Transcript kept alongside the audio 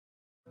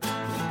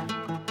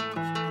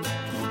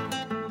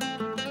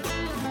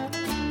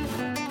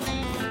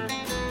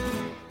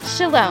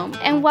Shalom,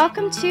 and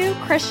welcome to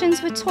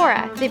Christians with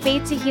Torah, the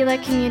Beit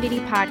Tehillah Community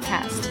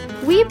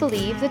Podcast. We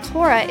believe the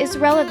Torah is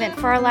relevant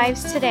for our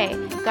lives today,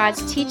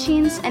 God's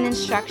teachings and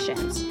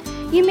instructions.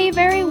 You may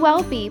very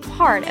well be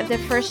part of the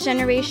first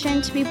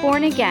generation to be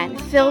born again,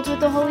 filled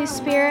with the Holy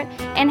Spirit,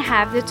 and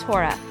have the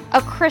Torah,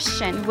 a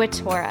Christian with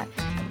Torah.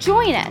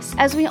 Join us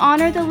as we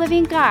honor the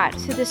living God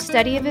through the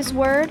study of His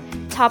Word,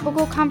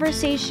 topical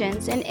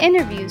conversations, and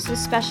interviews with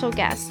special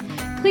guests.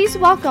 Please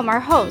welcome our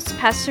hosts,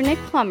 Pastor Nick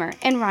Plummer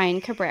and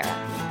Ryan Cabrera.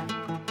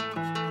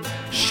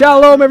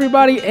 Shalom,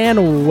 everybody,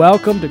 and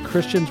welcome to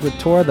Christians with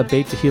Torah, the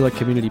Beit Tehillah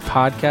Community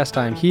Podcast.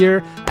 I'm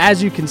here,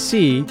 as you can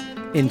see,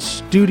 in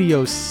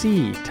Studio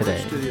C today.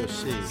 Studio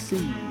C.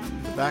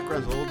 The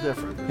background's a little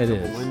different. It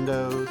is.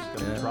 Windows,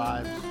 got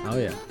tribes. Oh,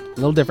 yeah. A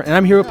little different. And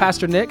I'm here with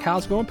Pastor Nick.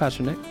 How's it going,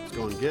 Pastor Nick? It's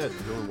going good.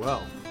 It's going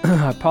well.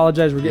 I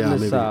apologize. We're getting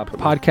this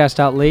podcast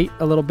out late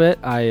a little bit.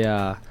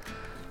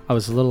 I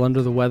was a little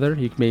under the weather.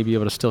 You may be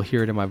able to still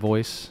hear it in my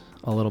voice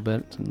a little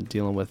bit. I'm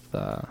dealing with,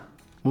 what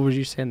was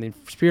you saying? The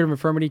spirit of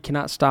infirmity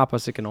cannot stop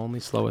us. It can only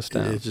slow us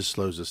down. It just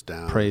slows us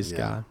down. Praise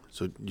God.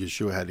 So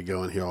Yeshua had to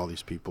go and hear all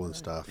these people and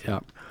stuff.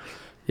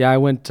 Yeah, I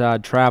went,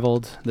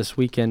 traveled this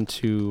weekend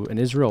to an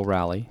Israel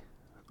rally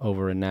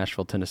over in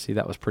Nashville, Tennessee.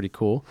 That was pretty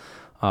cool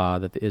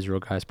that the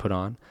Israel guys put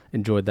on.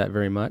 Enjoyed that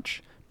very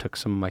much. Took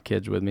some of my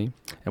kids with me,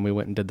 and we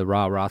went and did the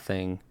rah-rah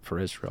thing for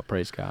Israel.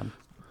 Praise God.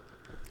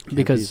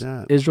 Because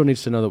Israel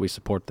needs to know that we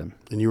support them.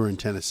 And you were in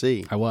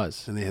Tennessee. I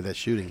was. And they had that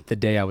shooting. The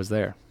day I was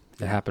there.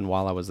 It happened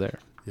while I was there,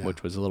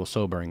 which was a little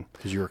sobering.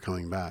 Because you were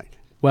coming back.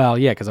 Well,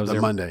 yeah, because I was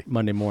there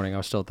Monday morning. I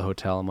was still at the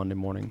hotel on Monday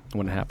morning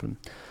when it happened.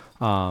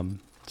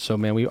 So,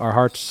 man, our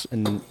hearts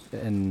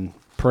and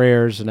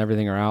prayers and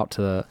everything are out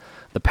to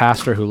the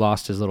pastor who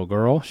lost his little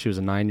girl. She was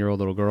a 9-year-old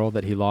little girl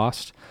that he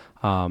lost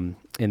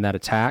in that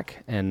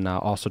attack, and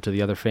also to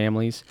the other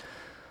families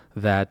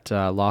that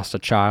lost a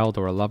child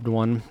or a loved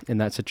one in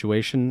that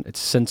situation. It's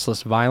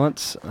senseless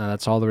violence.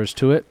 That's all there is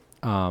to it.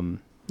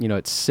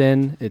 It's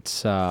sin.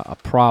 It's a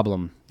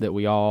problem that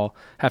we all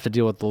have to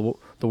deal with.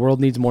 The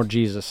world needs more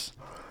Jesus.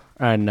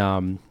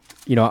 And,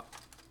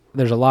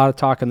 there's a lot of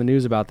talk in the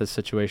news about this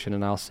situation,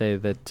 and I'll say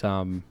that,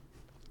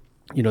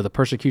 the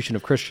persecution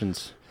of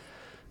Christians,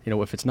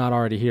 if it's not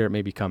already here, it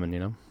may be coming,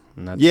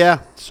 And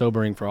that's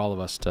sobering for all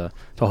of us to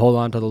hold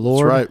on to the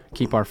Lord,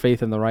 keep our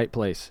faith in the right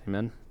place.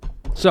 Amen.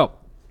 So,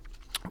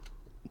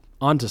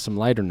 on to some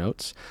lighter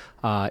notes.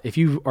 If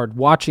you are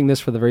watching this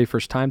for the very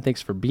first time,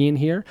 thanks for being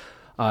here.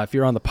 If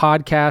you're on the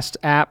podcast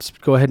apps,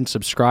 go ahead and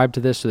subscribe to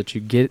this so that you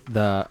get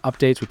the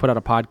updates. We put out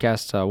a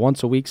podcast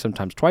once a week,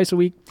 sometimes twice a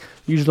week.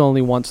 Usually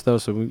only once, though,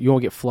 so you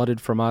won't get flooded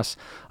from us.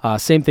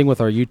 Same thing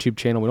with our YouTube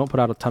channel. We don't put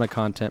out a ton of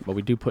content, but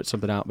we do put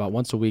something out about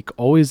once a week,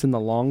 always in the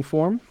long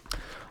form,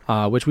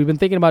 which we've been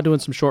thinking about doing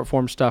some short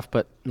form stuff,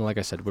 but like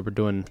I said, we were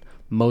doing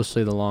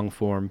mostly the long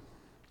form.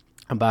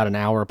 About an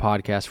hour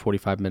podcast,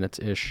 45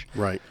 minutes-ish.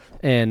 Right.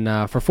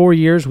 And for 4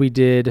 years, we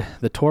did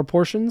the Torah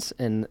portions,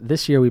 and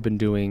this year we've been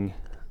doing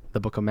the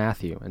book of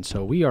Matthew. And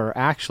so we are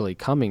actually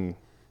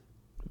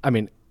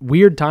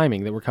weird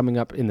timing that we're coming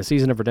up in the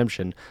season of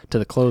redemption to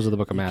the close of the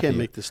book of Matthew. You can't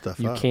make this stuff up.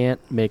 You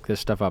can't make this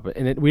stuff up.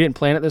 And we didn't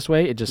plan it this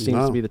way. It just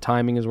seems to be the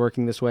timing is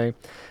working this way.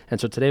 And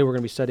so today we're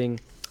going to be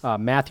studying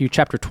Matthew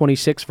chapter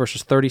 26,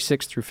 verses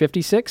 36 through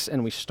 56,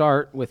 and we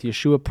start with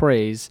Yeshua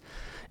prays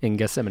in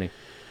Gethsemane.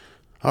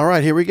 All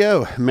right, here we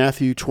go.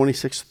 Matthew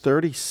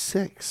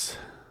 26:36.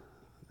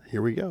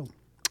 Here we go.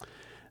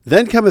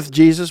 Then cometh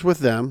Jesus with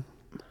them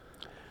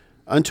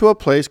unto a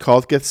place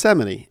called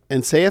Gethsemane,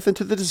 and saith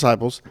unto the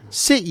disciples,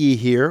 Sit ye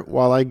here,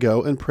 while I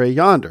go and pray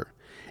yonder.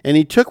 And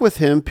he took with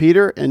him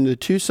Peter and the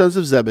 2 sons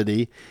of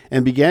Zebedee,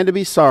 and began to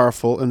be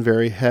sorrowful and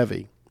very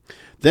heavy.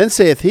 Then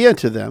saith he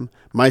unto them,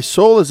 My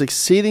soul is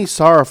exceeding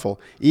sorrowful,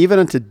 even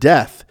unto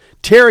death.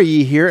 Tarry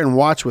ye here, and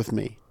watch with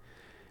me.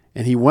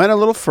 And he went a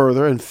little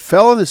further, and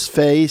fell on his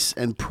face,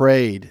 and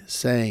prayed,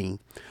 saying,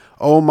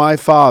 O my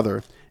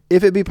Father,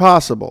 if it be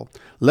possible,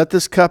 let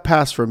this cup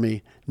pass from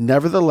me.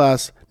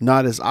 Nevertheless,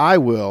 not as I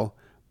will,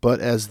 but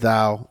as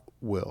thou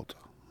wilt.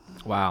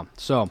 Wow.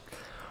 So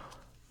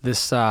this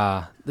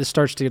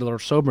starts to get a little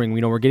sobering.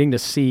 We're getting to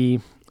see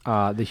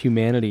the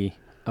humanity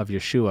of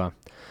Yeshua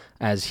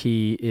as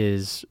he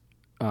is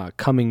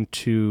coming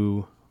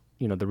to,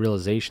 the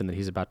realization that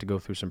he's about to go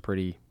through some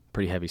pretty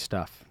heavy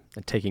stuff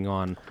and taking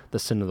on the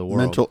sin of the world.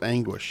 Mental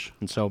anguish.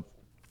 And so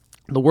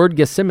the word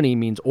Gethsemane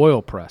means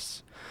oil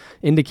press,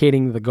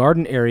 indicating the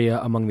garden area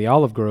among the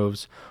olive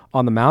groves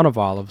on the Mount of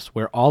Olives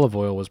where olive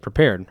oil was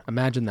prepared.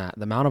 Imagine that.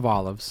 The Mount of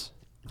Olives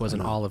was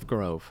an olive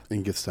grove.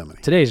 In Gethsemane.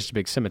 Today is just a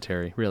big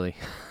cemetery, really.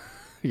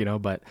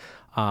 But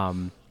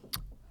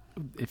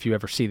if you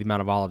ever see the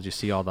Mount of Olives, you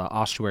see all the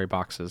ossuary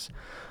boxes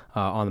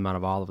on the Mount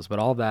of Olives. But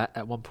all of that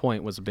at one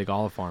point was a big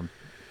olive farm.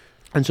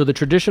 And so the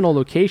traditional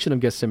location of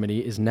Gethsemane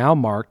is now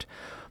marked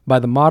by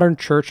the modern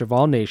Church of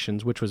All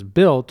Nations, which was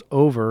built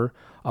over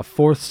a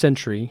 4th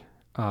century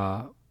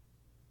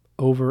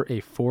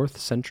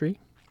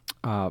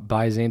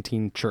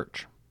Byzantine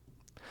church.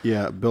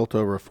 Yeah, built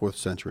over a 4th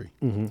century.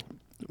 Mm-hmm.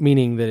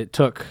 Meaning that it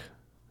took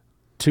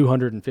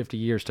 250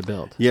 years to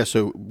build. Yeah,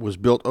 so it was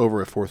built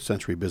over a 4th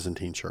century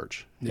Byzantine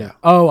church. Yeah.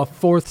 Oh, a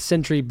 4th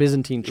century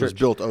Byzantine church. It was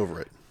built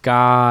over it.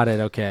 Got it.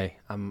 Okay.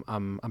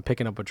 I'm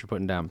picking up what you're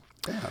putting down.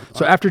 Yeah.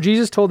 So after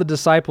Jesus told the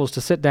disciples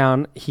to sit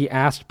down, he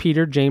asked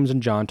Peter, James,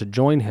 and John to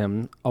join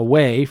him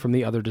away from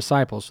the other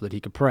disciples so that he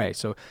could pray.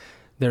 So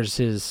there's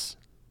his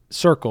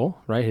circle,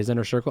 right? His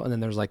inner circle, and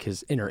then there's like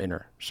his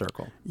inner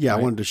circle. Yeah, right?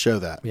 I wanted to show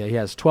that. Yeah, he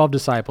has 12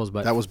 disciples,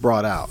 but that was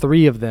brought out.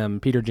 3 of them,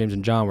 Peter, James,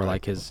 and John, were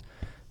like his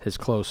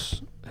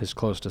close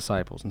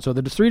disciples. And so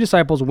the 3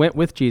 disciples went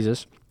with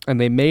Jesus,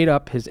 and they made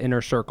up his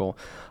inner circle.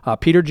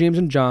 Peter, James,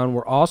 and John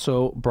were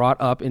also brought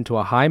up into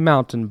a high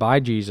mountain by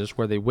Jesus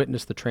where they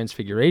witnessed the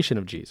transfiguration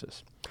of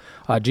Jesus.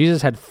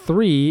 Jesus had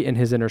 3 in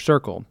his inner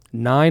circle,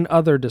 9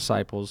 other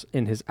disciples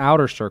in his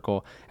outer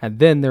circle, and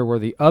then there were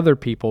the other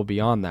people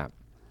beyond that.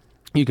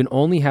 You can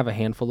only have a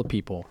handful of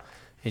people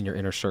in your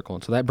inner circle.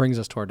 And so that brings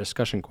us to our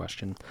discussion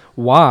question.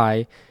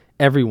 Why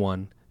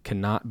everyone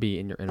cannot be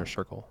in your inner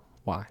circle?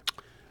 Why?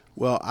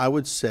 Well, I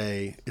would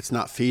say it's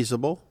not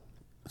feasible.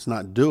 It's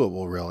not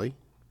doable, really,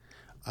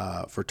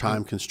 for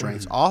time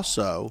constraints.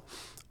 Also,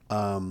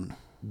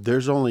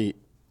 there's only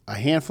a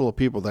handful of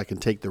people that can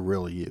take the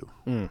real you,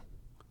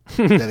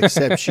 that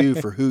accepts you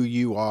for who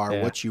you are,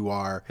 what you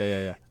are,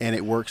 and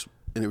it works.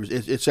 And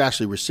it's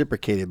actually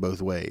reciprocated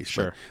both ways.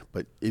 Sure.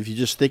 But if you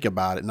just think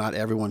about it, not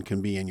everyone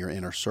can be in your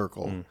inner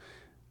circle.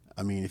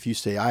 I mean, if you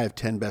say, I have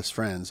 10 best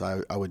friends,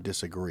 I would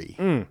disagree.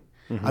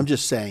 I'm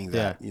just saying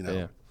that,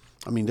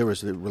 I mean, there was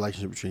the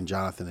relationship between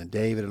Jonathan and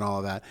David and all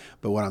of that.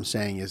 But what I'm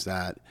saying is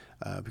that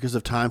because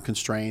of time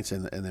constraints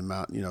and the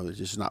amount, it's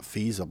just not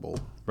feasible.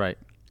 Right.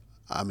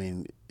 I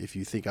mean, if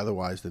you think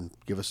otherwise, then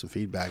give us some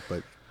feedback.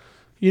 But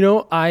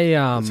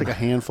it's like a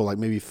handful, like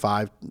maybe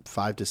 5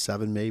 to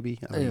 7, maybe.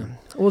 I mean,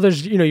 well,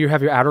 there's you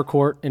have your outer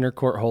court, inner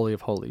court, holy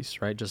of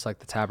holies, right? Just like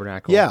the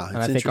tabernacle. Yeah, and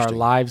I think our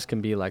lives can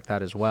be like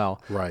that as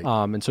well. Right.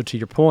 And so to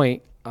your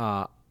point,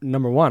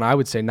 number one, I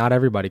would say not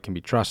everybody can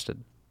be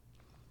trusted.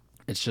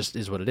 It's just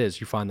is what it is.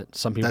 You find that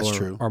some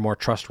people are more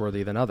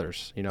trustworthy than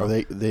others. Or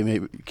they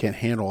maybe can't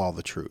handle all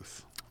the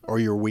truth. Or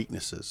your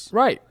weaknesses.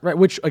 Right.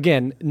 Which,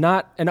 again,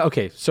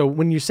 so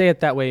when you say it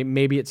that way,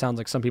 maybe it sounds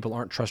like some people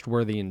aren't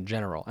trustworthy in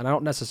general. And I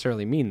don't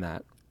necessarily mean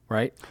that,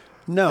 right?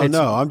 No,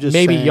 I'm just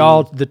maybe saying,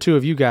 y'all, the 2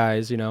 of you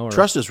guys,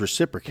 trust is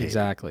reciprocated.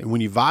 Exactly. And when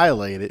you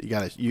violate it,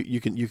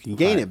 you can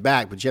gain it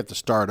back, but you have to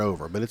start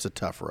over. But it's a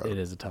tough road. It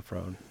is a tough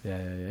road. Yeah.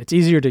 It's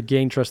easier to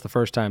gain trust the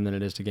first time than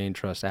it is to gain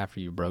trust after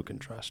you've broken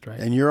trust, right?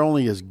 And you're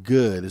only as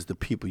good as the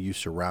people you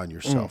surround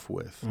yourself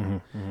with.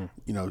 I mean,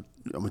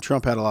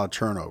 Trump had a lot of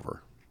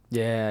turnover.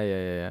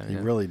 Yeah. He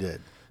really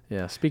did.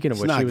 Yeah. Speaking of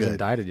which, he was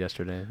indicted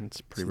yesterday. It's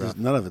pretty rough.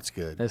 None of it's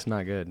good. It's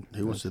not good.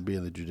 Who wants to be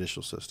in the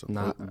judicial system?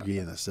 Be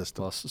in the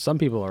system. Well, some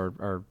people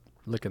are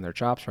licking their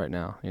chops right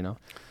now. I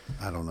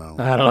don't know.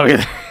 I don't know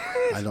either.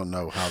 I don't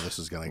know how this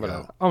is going to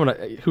go.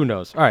 Who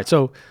knows? All right.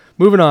 So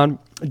moving on,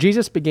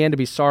 Jesus began to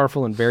be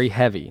sorrowful and very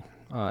heavy,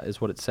 is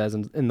what it says.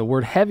 And the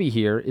word heavy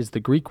here is the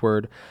Greek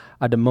word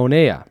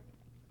adomoneo.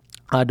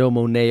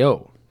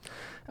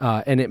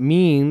 And it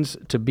means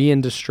to be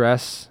in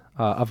distress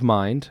of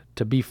mind,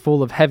 to be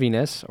full of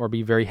heaviness, or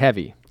be very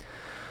heavy.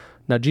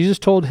 Now Jesus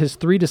told his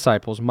 3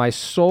 disciples, "My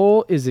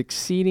soul is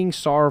exceeding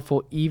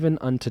sorrowful even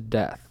unto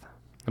death."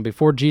 And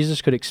before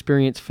Jesus could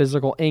experience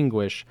physical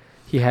anguish,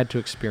 he had to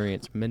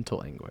experience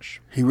mental anguish.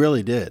 He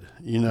really did.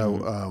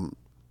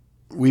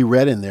 We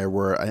read in there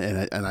where,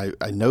 and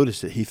I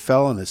noticed it, he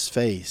fell on his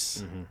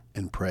face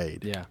and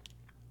prayed. Yeah.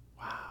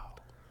 Wow.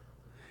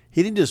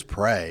 He didn't just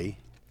pray.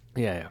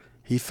 Yeah.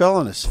 He fell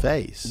on his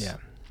face. Yeah.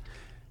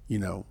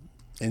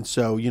 And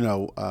so,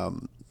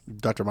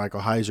 Dr.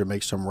 Michael Heiser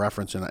makes some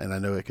reference, and I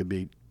know it could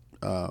be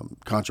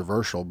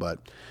controversial, but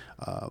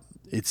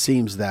it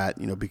seems that,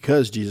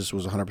 because Jesus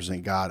was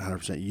 100% God,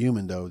 100%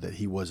 human, though, that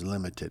he was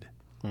limited,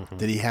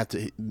 that he had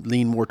to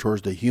lean more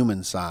towards the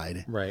human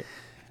side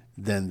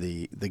than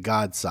the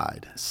God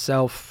side.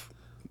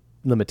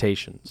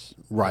 Self-limitations.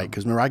 Right,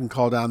 because remember, I can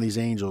call down these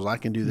angels, I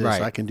can do this,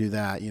 I can do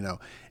that,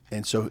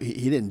 and so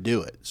he didn't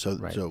do it. So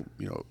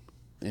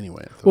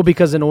anyway. Well,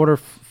 because in order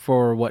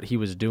for what he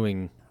was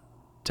doing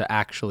to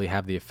actually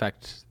have the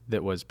effect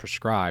that was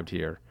prescribed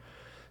here,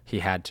 he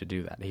had to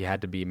do that. He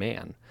had to be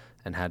man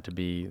and had to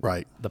be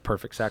the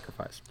perfect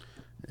sacrifice.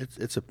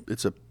 It's a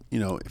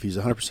if he's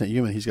 100%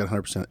 human, he's got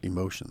 100%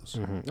 emotions.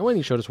 And when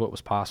he showed us what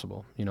was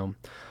possible,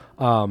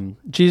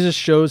 Jesus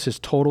shows his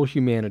total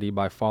humanity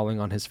by falling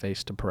on his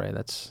face to pray.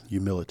 That's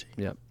humility.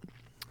 Yep.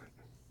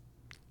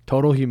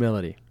 Total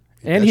humility.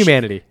 And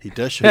humanity. He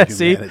does show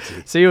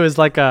humanity. See, it was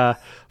like a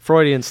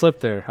Freudian slip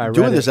there.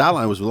 Doing this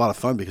outline was a lot of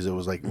fun because it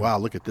was like, wow,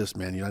 look at this,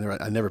 man.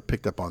 I never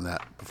picked up on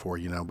that before,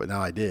 but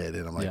now I did.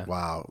 And I'm like,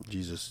 wow,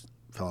 Jesus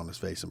fell on his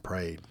face and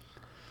prayed.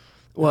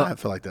 Well, I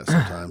feel like that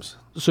sometimes.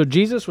 So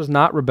Jesus was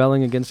not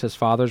rebelling against his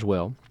Father's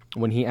will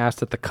when he asked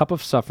that the cup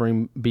of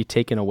suffering be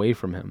taken away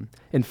from him.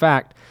 In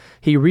fact,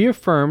 he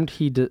reaffirmed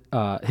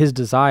his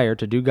desire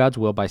to do God's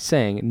will by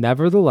saying,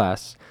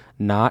 "Nevertheless,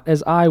 not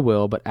as I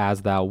will, but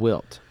as thou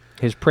wilt."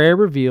 His prayer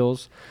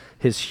reveals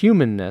his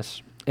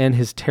humanness and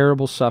his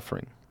terrible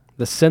suffering.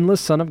 The sinless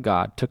Son of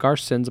God took our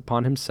sins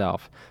upon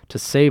himself to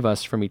save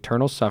us from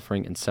eternal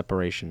suffering and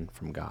separation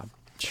from God.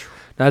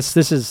 Now,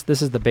 this is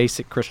the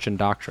basic Christian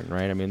doctrine,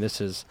 right? I mean,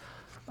 this is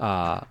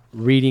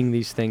reading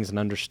these things and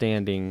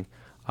understanding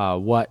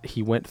what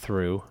he went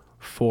through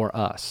for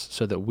us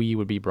so that we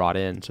would be brought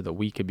in, so that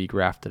we could be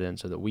grafted in,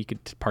 so that we could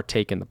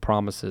partake in the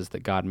promises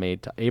that God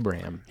made to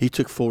Abraham. He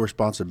took full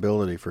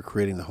responsibility for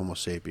creating the Homo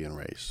sapien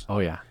race. Oh,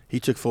 yeah. He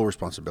took full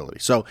responsibility.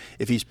 So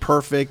if he's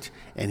perfect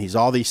and he's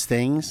all these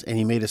things and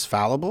he made us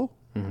fallible,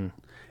 and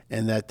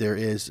that there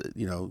is,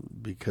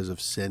 because of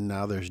sin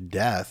now there's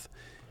death,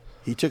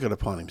 he took it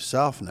upon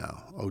himself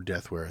now. Oh,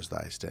 death, where is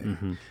thy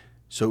sting?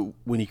 So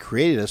when he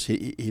created us,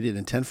 he didn't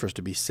intend for us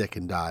to be sick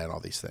and die and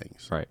all these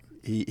things. Right.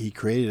 He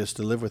created us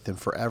to live with him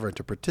forever and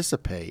to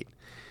participate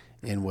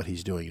in what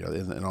he's doing,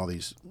 in all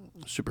these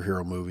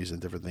superhero movies and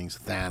different things,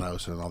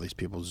 Thanos and all these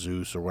people,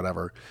 Zeus or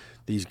whatever,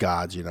 these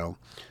gods,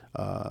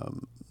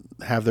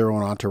 have their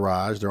own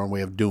entourage, their own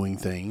way of doing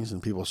things,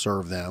 and people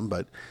serve them.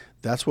 But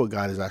that's what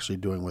God is actually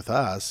doing with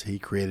us. He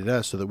created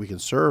us so that we can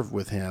serve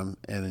with him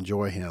and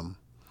enjoy him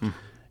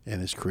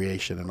and his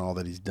creation and all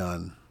that he's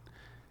done.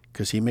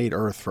 Because he made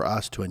earth for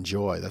us to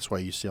enjoy. That's why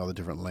you see all the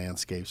different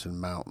landscapes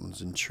and mountains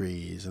and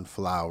trees and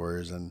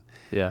flowers. And,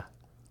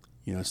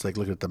 it's like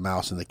looking at the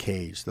mouse in the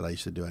cage that I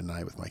used to do at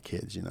night with my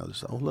kids.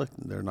 Just, oh, look,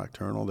 they're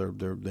nocturnal.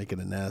 They're making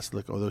a nest.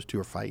 Look, oh, those two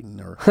are fighting.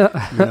 Or, and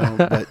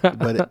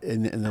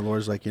the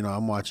Lord's like,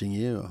 I'm watching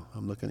you.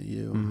 I'm looking at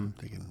you. I'm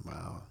thinking,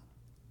 wow,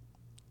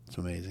 it's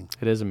amazing.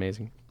 It is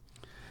amazing.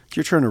 It's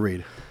your turn to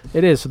read.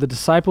 It is. So the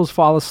disciples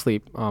fall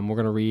asleep. We're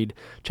going to read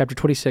chapter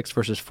 26,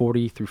 verses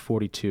 40 through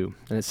 42.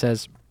 And it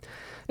says,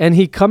 And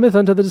he cometh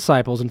unto the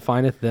disciples, and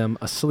findeth them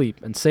asleep,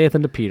 and saith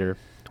unto Peter,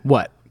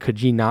 What,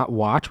 could ye not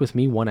watch with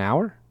me 1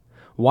 hour?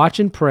 Watch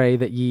and pray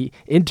that ye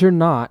enter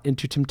not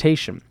into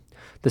temptation.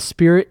 The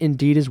spirit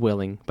indeed is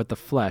willing, but the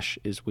flesh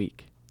is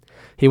weak.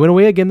 He went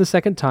away again the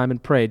second time,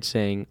 and prayed,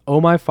 saying, O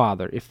my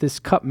Father, if this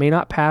cup may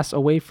not pass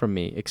away from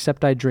me,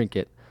 except I drink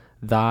it,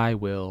 thy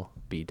will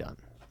be done.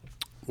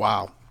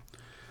 Wow.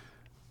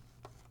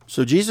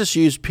 So Jesus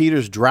used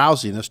Peter's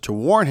drowsiness to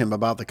warn him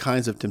about the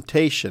kinds of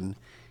temptation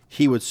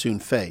he would soon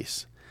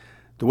face.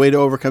 The way to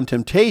overcome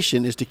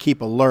temptation is to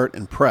keep alert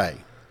and pray.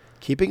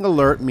 Keeping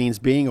alert means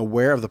being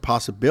aware of the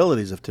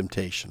possibilities of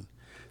temptation,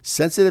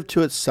 sensitive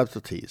to its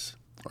subtleties,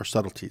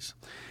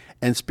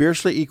 and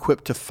spiritually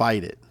equipped to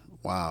fight it.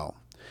 Wow.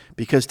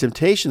 Because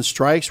temptation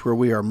strikes where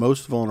we are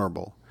most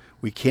vulnerable.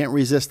 We can't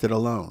resist it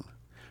alone.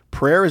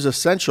 Prayer is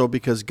essential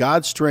because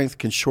God's strength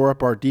can shore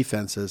up our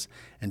defenses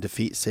and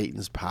defeat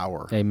Satan's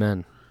power.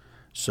 Amen.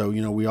 So,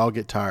 we all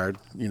get tired,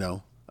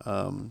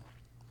 and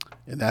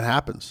that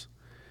happens.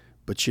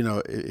 But,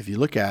 if you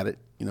look at it,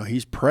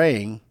 he's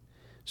praying.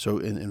 So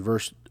in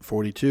verse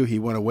 42, he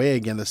went away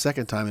again the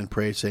second time and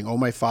prayed, saying, O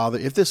my Father,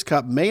 if this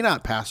cup may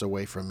not pass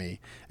away from me,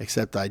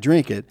 except I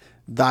drink it,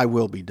 thy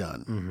will be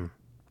done.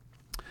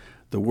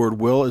 The word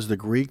will is the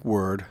Greek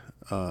word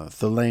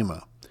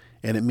thelema,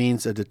 and it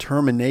means a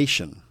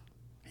determination.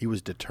 He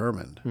was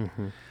determined.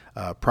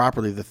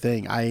 Properly the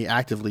thing. I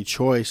actively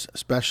choice,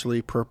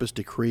 especially purpose,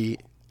 decree,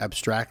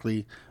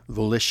 abstractly,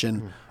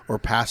 volition, or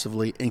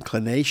passively,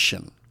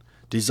 inclination,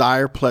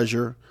 desire,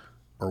 pleasure,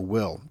 or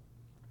will.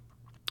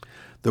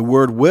 The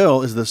word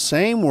will is the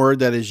same word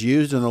that is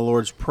used in the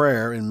Lord's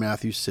Prayer in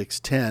Matthew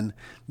 6:10.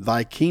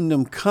 Thy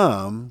kingdom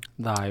come,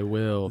 thy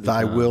will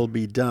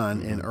be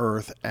done in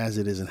earth as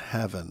it is in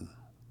heaven.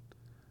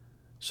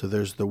 So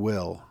there's the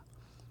will.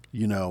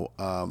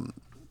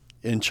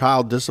 In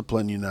child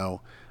discipline,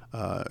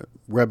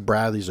 Reb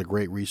Bradley's a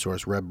great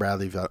resource. Reb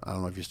Bradley, I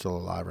don't know if he's still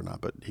alive or not,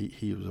 but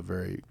he was a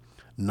very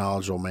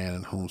knowledgeable man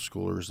in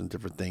homeschoolers and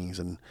different things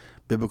and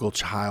biblical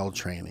child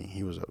training.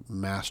 He was a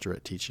master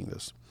at teaching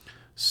this.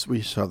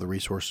 We saw the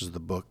resources of the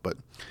book, but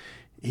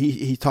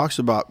he talks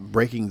about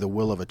breaking the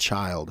will of a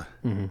child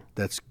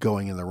that's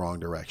going in the wrong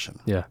direction.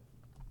 Yeah.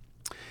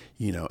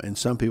 And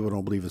some people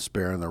don't believe in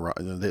sparing the rod.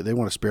 They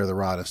want to spare the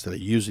rod instead of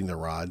using the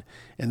rod.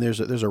 And there's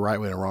a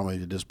right way and a wrong way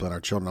to discipline our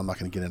children. I'm not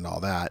going to get into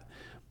all that.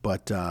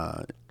 But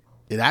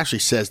it actually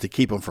says to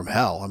keep them from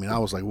hell. I mean, I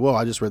was like, whoa,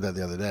 I just read that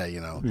the other day,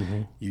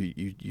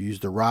 You use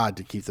the rod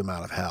to keep them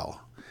out of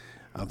hell.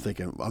 I'm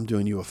thinking, I'm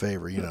doing you a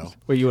favor,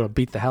 Where you want to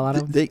beat the hell out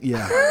of them? Beat the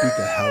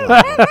hell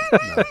out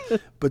of them.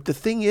 But the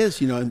thing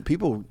is, and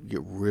people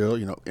get real,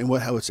 and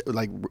how it's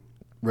like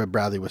Reb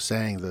Bradley was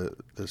saying,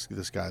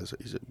 this guy's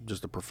he's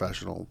just a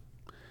professional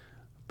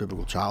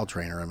biblical child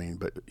trainer. I mean,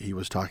 but he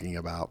was talking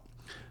about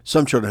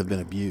some children have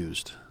been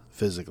abused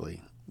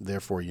physically.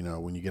 Therefore,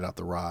 when you get out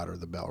the rod or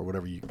the belt or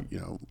whatever, you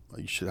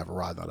should have a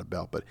rod, not a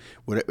belt. But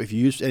if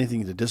you use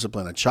anything to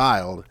discipline a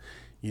child,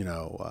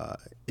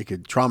 it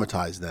could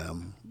traumatize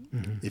them.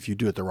 If you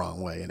do it the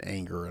wrong way, in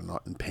anger and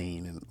not in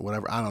pain and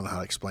whatever. I don't know how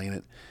to explain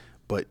it,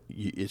 but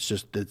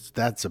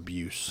that's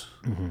abuse,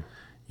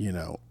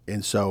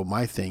 And so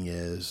my thing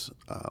is,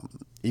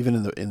 even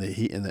in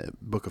the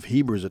book of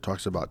Hebrews, it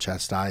talks about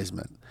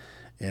chastisement,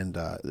 and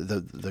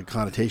the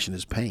connotation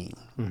is pain.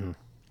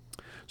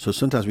 So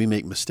sometimes we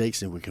make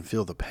mistakes and we can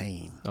feel the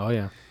pain. Oh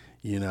yeah.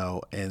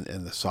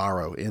 and the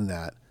sorrow in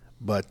that.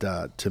 But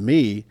to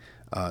me,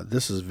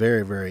 this is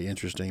very, very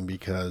interesting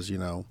because,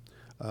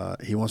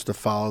 he wants to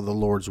follow the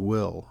Lord's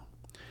will.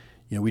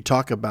 We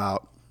talk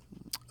about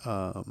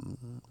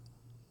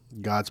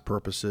God's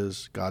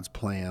purposes, God's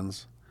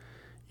plans,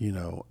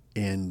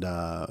 and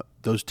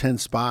those 10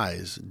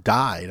 spies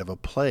died of a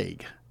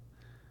plague,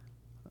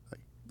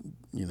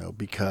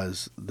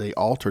 because they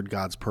altered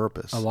God's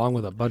purpose. Along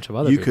with a bunch of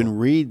other You people. can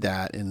read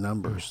that in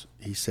Numbers.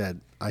 He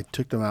said, I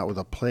took them out with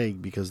a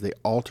plague because they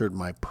altered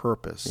my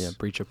purpose. Yeah,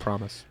 breach of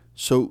promise.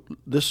 So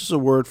this is a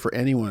word for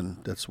anyone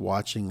that's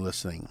watching,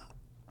 listening.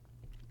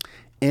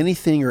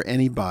 Anything or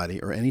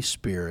anybody or any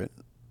spirit,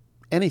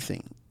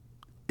 anything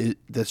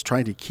that's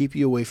trying to keep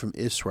you away from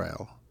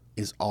Israel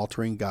is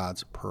altering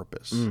God's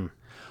purpose.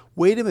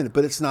 Wait a minute,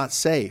 but it's not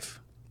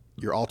safe.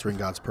 You're altering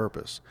God's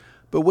purpose.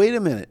 But wait a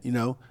minute,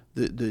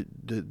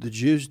 the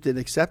Jews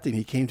didn't accept him.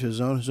 He came to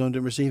his own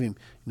didn't receive him.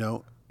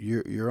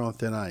 You're on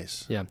thin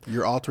ice. Yeah.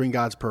 You're altering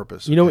God's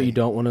purpose. You know what you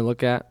don't want to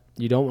look at?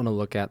 You don't want to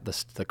look at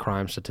the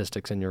crime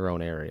statistics in your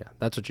own area.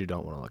 That's what you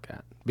don't want to look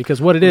at.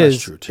 Because what it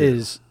That's true, too.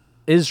 is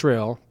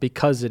Israel,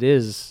 because it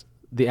is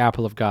the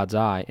apple of God's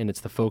eye and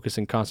it's the focus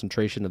and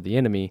concentration of the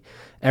enemy,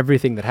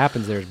 everything that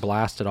happens there is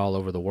blasted all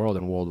over the world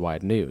in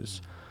worldwide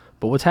news.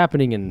 But what's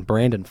happening in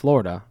Brandon,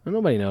 Florida,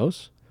 nobody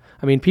knows.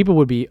 I mean, people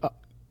would be...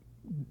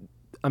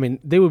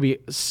 they would be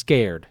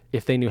scared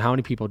if they knew how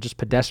many people, just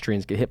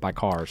pedestrians, get hit by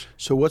cars.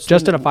 So what's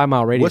just in a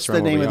 5-mile radius? What's the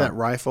around where name we of are. that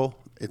rifle?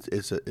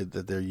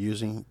 That they're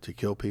using to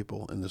kill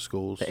people in the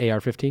schools. The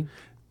AR-15.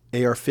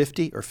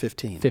 AR-50 or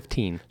 15?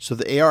 15. So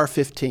the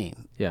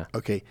AR-15. Yeah.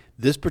 Okay.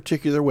 This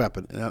particular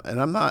weapon,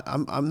 and I'm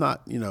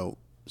not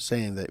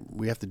saying that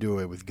we have to do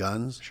away with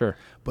guns. Sure.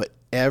 But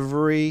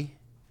every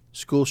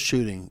school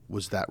shooting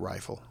was that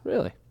rifle.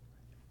 Really?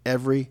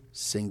 Every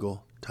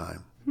single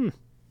time.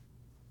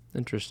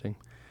 Interesting.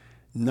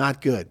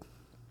 Not good.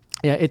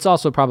 Yeah, it's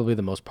also probably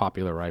the most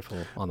popular rifle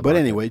on the But market.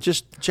 anyway,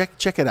 just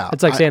check it out.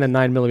 It's like saying a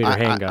 9mm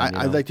handgun.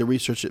 I'd like to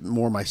research it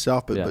more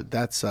myself, but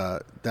that's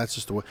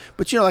just the way.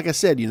 But like I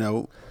said,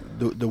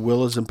 the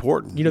will is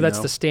important. That's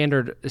the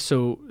standard.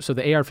 So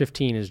the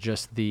AR-15 is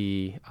just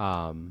the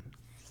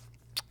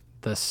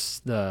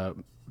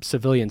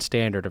civilian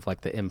standard of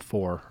like the M4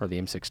 or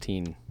the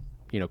M16,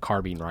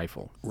 carbine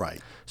rifle.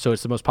 Right. So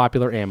it's the most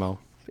popular ammo,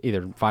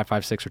 either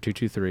 5.56 or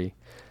 223.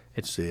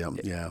 It's just the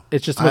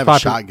most I have popular a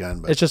shotgun,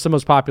 but it's just the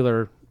most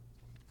popular,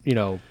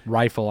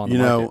 rifle on the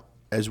market.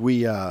 As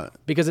we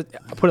Because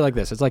I'll put it like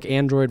this: it's like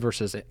Android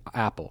versus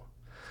Apple.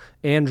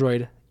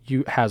 Android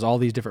has all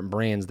these different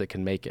brands that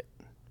can make it,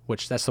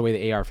 which that's the way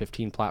the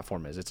AR-15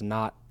 platform is. It's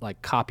not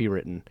like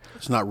copywritten.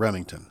 It's not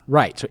Remington.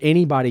 Right. So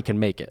anybody can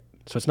make it.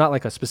 So it's not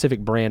like a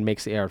specific brand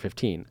makes the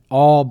AR-15.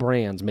 All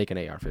brands make an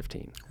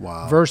AR-15.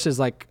 Wow. Versus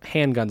like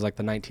handguns like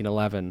the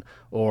 1911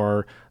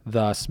 or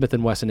the Smith &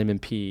 Wesson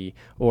M&P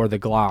or the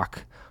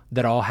Glock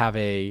that all have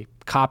a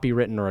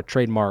copywritten or a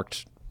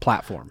trademarked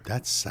platform.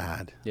 That's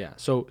sad. Yeah.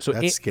 So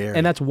that's scary.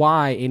 And that's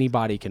why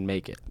anybody can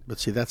make it. But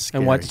see, that's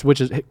scary.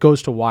 And it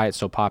goes to why it's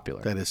so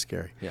popular. That is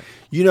scary.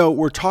 Yeah.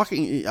 We're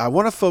talking. I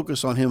want to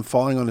focus on him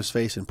falling on his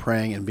face and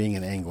praying and being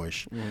in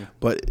anguish.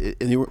 But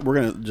we're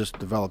going to just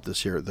develop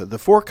this here. The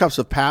 4 cups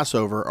of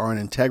Passover are an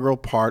integral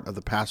part of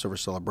the Passover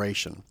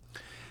celebration.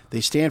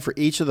 They stand for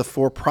each of the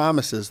 4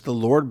 promises the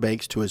Lord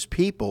makes to his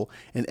people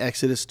in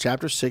Exodus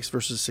chapter 6,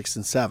 verses 6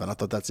 and 7. I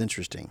thought that's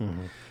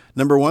interesting.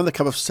 Number 1, the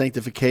cup of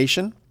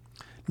sanctification.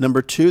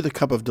 Number 2, the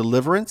cup of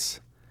deliverance.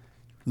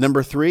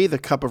 Number 3, the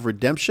cup of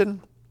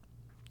redemption.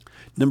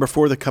 Number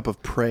 4, the cup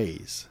of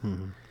praise.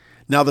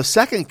 Now, the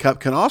second cup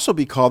can also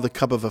be called the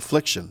cup of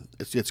affliction.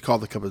 It's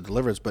called the cup of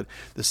deliverance, but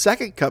the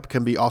second cup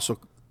can be also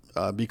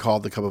be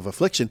called the cup of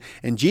affliction.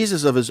 And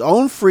Jesus, of his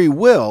own free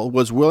will,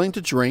 was willing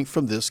to drink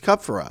from this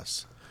cup for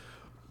us.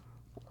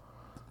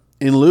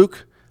 In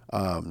Luke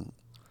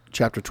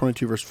chapter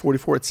 22, verse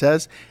 44, it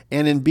says,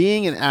 "And in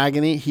being in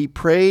agony, he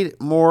prayed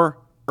more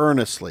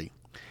earnestly,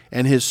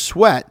 and his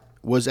sweat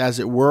was, as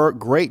it were,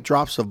 great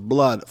drops of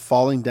blood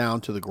falling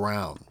down to the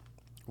ground."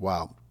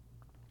 Wow.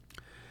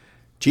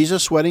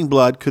 Jesus sweating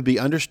blood could be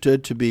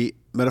understood to be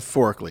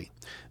metaphorically.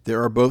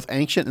 There are both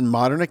ancient and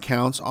modern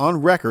accounts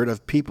on record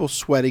of people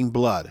sweating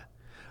blood,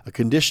 a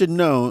condition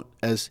known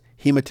as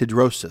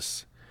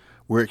hematidrosis,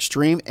 where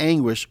extreme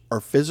anguish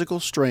or physical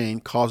strain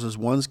causes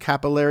one's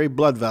capillary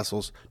blood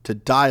vessels to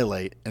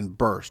dilate and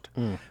burst,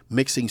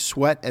 mixing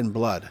sweat and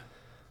blood.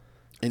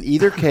 In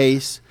either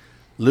case,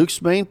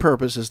 Luke's main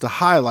purpose is to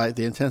highlight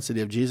the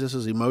intensity of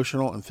Jesus'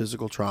 emotional and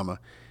physical trauma,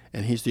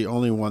 and he's the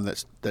only one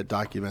that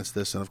documents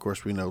this. And of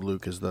course, we know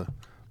Luke is the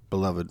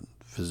beloved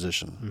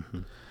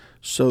physician.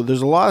 So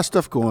there's a lot of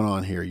stuff going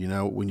on here.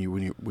 When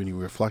you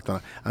reflect on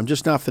it. I'm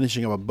just now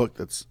finishing up a book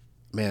that's,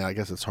 I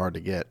guess it's hard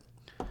to get.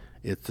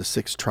 It's The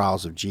 6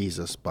 Trials of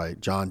Jesus by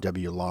John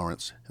W.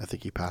 Lawrence. I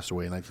think he passed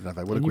away in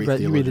 1995. What a great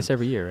theologian. You read this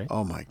every year, right?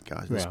 Oh my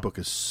gosh, this book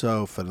is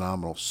so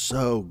phenomenal,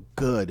 so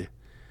good.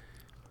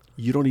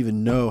 You don't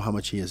even know how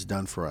much he has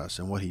done for us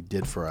and what he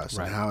did for us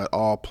and how it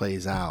all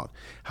plays out,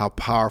 how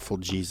powerful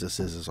Jesus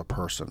is as a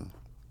person.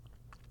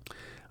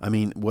 I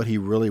mean, what he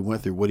really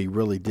went through, what he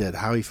really did,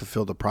 how he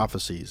fulfilled the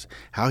prophecies,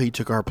 how he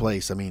took our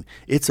place. I mean,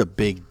 it's a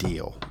big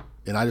deal.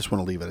 And I just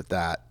want to leave it at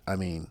that. I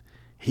mean,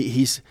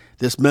 he's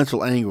this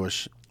mental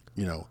anguish,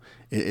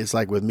 it's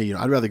like with me,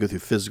 I'd rather go through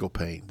physical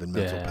pain than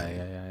mental pain.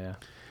 Yeah.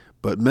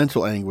 But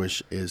mental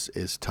anguish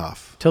is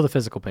tough. Till the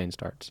physical pain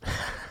starts.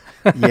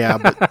 Yeah,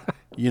 but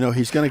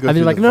he's going to go. And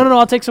you're like, no,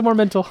 I'll take some more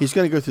mental. He's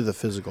going to go through the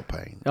physical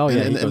pain. Oh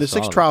yeah, and the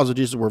 6 trials of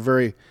Jesus were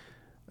very,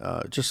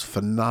 just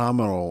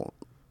phenomenal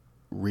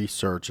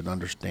research and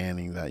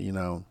understanding that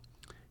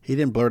he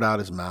didn't blurt out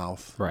his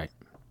mouth. Right.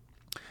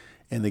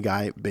 And the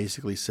guy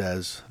basically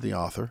says, the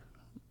author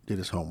did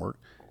his homework.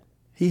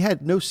 He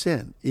had no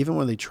sin, even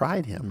when they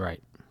tried him.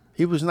 Right.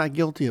 He was not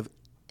guilty of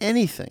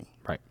anything.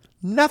 Right.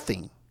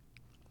 Nothing.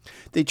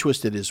 They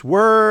twisted his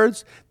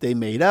words. They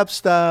made up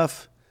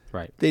stuff.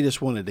 Right. They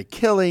just wanted to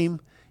kill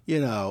him,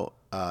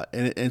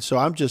 and so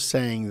I'm just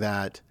saying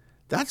that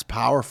that's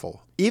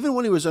powerful. Even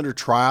when he was under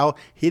trial,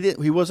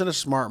 he wasn't a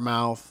smart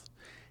mouth.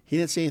 He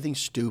didn't say anything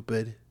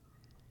stupid.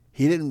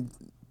 He didn't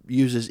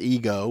use his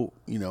ego.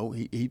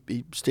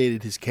 He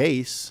stated his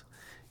case,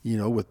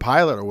 with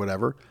Pilate or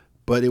whatever.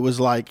 But it was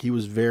like he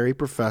was very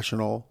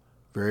professional,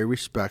 very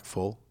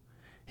respectful.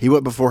 He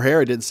went before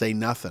Herod, didn't say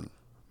nothing.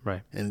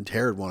 Right. And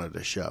Herod wanted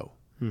a show.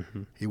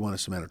 Mm-hmm. He wanted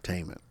some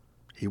entertainment.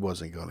 He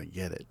wasn't going to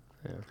get it.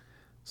 Yeah.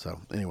 So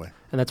anyway.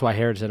 And that's why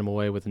Herod sent him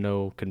away with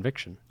no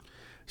conviction.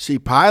 See,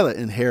 Pilate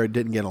and Herod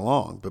didn't get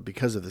along, but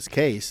because of this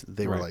case,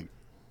 they were Right.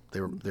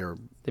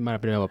 like, They might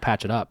have been able to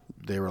patch it up.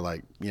 they were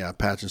like, yeah,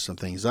 patching some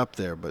things up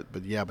there, but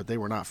they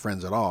were not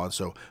friends at all. And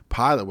so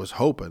Pilate was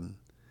hoping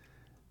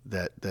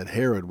that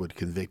Herod would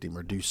convict him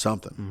or do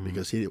something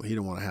because he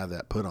didn't want to have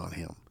that put on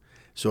him.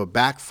 So it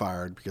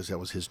backfired because that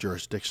was his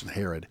jurisdiction,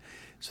 Herod.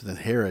 So then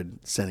Herod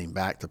sent him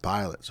back to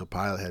Pilate. So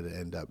Pilate had to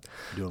end up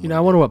doing. I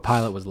wonder what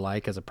Pilate was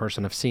like as a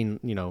person. I've seen,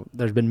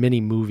 there's been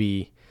many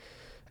movie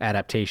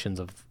adaptations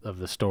of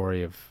the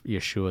story of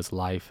Yeshua's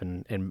life,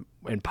 and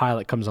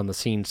Pilate comes on the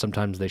scene.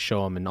 Sometimes they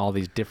show him in all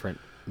these different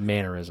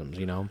mannerisms,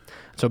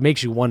 So it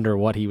makes you wonder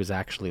what he was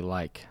actually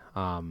like,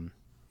 and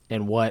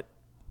what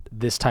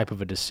this type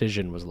of a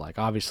decision was like.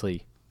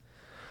 Obviously,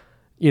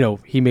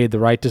 he made the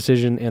right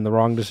decision and the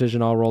wrong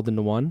decision all rolled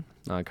into one,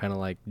 kind of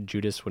like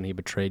Judas when he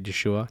betrayed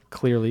Yeshua.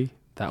 Clearly,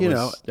 that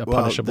was a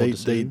punishable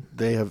decision.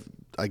 They have,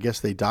 I guess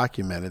they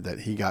documented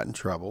that he got in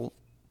trouble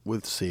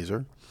with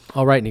Caesar.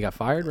 Oh, right, and he got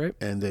fired, right?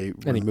 And they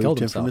And he removed killed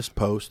him himself. from his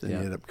post, and Yeah.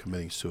 he ended up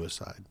committing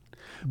suicide.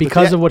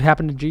 Because of what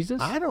happened to Jesus?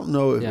 I don't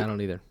know if I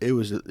don't either. it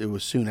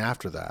was soon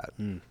after that.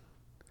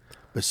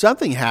 But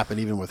something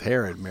happened even with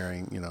Herod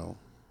marrying,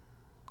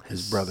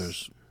 his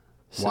brother's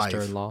wife,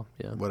 Sister-in-law,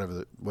 yeah.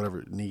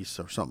 whatever niece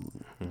or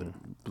something,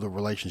 the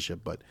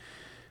relationship. But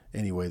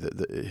anyway,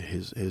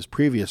 his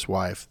previous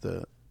wife,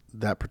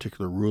 that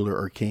particular ruler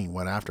or king,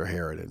 went after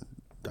Herod, and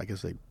I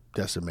guess they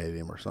decimated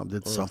him or something.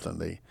 Did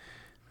something.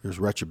 There's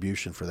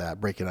retribution for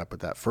that, breaking up with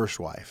that first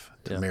wife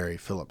to marry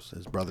Philip's,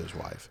 his brother's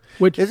wife.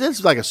 Which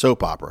it's like a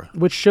soap opera.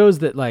 Which shows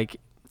that,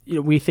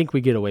 we think we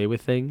get away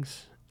with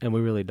things, and we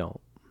really don't.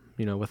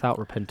 Without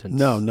repentance.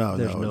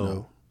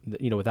 No.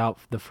 Without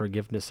the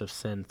forgiveness of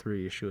sin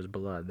through Yeshua's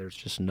blood, there's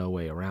just no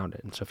way around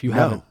it. And so if you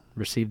haven't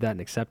received that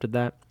and accepted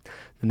that,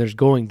 then there's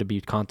going to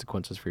be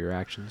consequences for your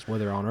actions,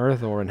 whether on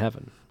earth or in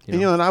heaven.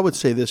 And I would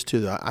say this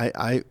too.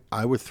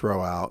 I would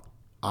throw out,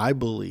 I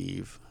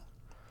believe,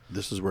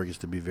 this is where it gets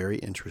to be very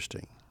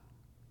interesting.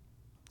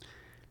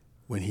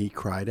 When he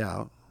cried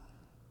out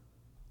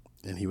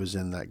and he was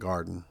in that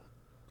garden,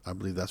 I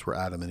believe that's where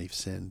Adam and Eve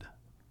sinned.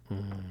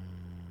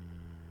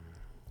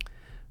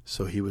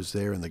 So he was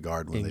there in the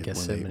garden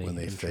when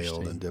they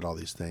failed and did all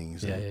these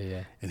things.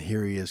 Yeah. And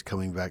here he is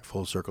coming back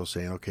full circle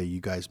saying, okay,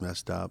 you guys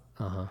messed up.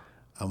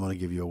 I'm going to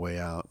give you a way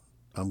out.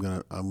 I'm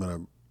going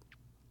to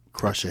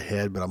crush a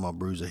head, but I'm going to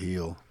bruise a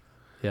heel.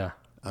 Yeah.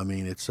 I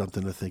mean, it's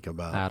something to think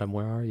about. Adam,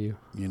 where are you?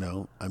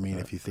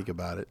 If you think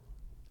about it,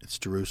 it's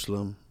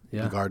Jerusalem,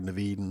 Yeah. the Garden of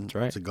Eden. That's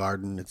right. It's a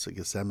garden. It's a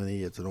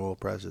Gethsemane. It's an oil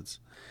press.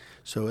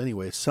 So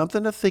anyway, it's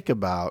something to think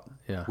about.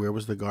 Yeah. Where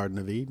was the Garden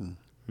of Eden?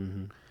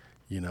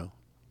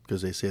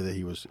 Because they say that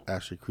he was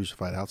actually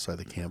crucified outside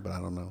the camp, but I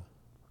don't know.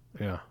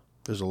 Yeah.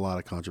 There's a lot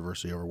of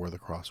controversy over where the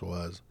cross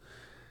was.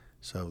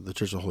 So the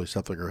Church of the Holy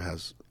Sepulchre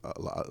has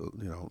a lot,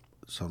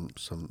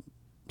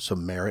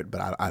 some merit,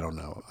 but I don't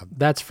know.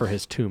 That's for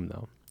his tomb,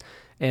 though.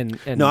 And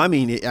no, I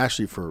mean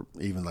actually for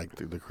even like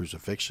the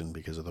crucifixion,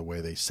 because of the way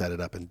they set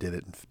it up and did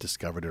it and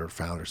discovered it or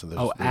found it or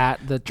something.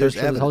 At the Church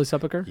of the Holy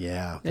Sepulchre?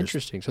 Yeah.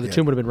 Interesting. So the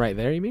tomb would have been right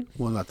there, you mean?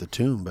 Well, not the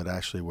tomb, but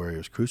actually where he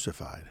was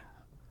crucified.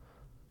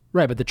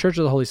 Right, but the Church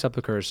of the Holy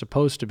Sepulchre is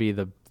supposed to be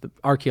the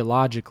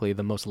archaeologically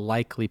the most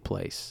likely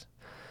place.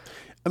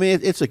 I mean,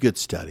 it's a good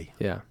study.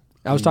 Yeah.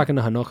 I was talking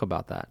to Hanoch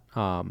about that,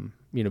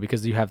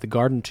 because you have the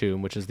Garden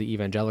Tomb, which is the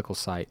evangelical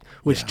site,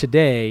 which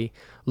today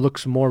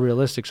looks more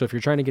realistic. So if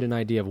you're trying to get an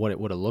idea of what it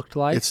would have looked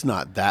like. It's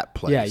not that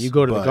place. Yeah, you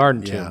go to the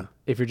Garden Tomb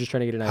if you're just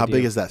trying to get an idea. How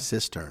big is that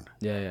cistern?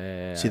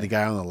 Yeah. See the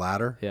guy on the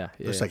ladder? Yeah.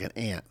 Looks like an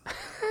ant.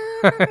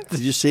 Did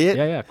you see it?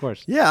 Yeah, of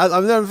course. Yeah,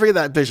 I've never figured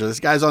that picture. This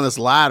guy's on this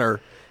ladder,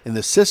 in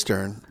the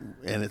cistern,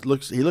 and he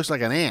looks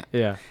like an ant.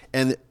 Yeah.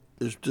 And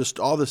there's just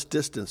all this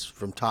distance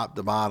from top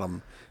to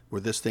bottom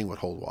where this thing would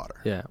hold water.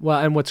 Yeah. Well,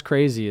 and what's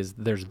crazy is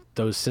there's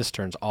those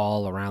cisterns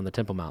all around the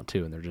Temple Mount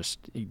too, and they're just,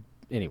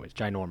 anyways,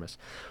 ginormous.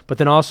 But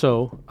then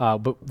also,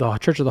 but the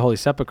Church of the Holy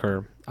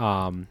Sepulchre,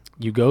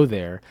 you go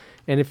there,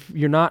 and if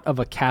you're not of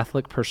a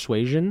Catholic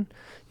persuasion,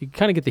 you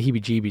kind of get the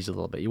heebie-jeebies a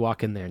little bit. You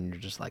walk in there, and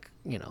you're just like,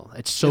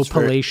 it's so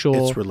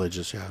palatial. It's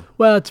religious, yeah.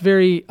 Well, it's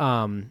very,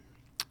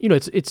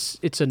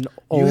 it's an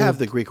old. You have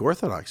the Greek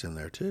Orthodox in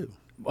there too.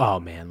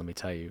 Oh man, let me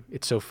tell you,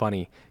 it's so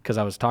funny because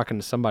I was talking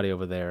to somebody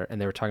over there, and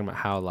they were talking about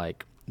how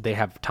like they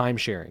have time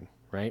sharing,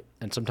 right?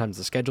 And sometimes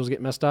the schedules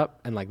get messed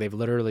up, and like they've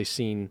literally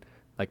seen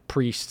like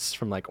priests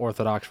from like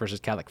Orthodox versus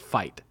Catholic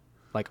fight,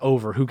 like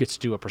over who gets to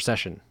do a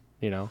procession.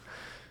 I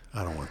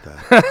don't want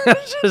that.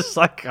 It's just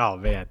like, oh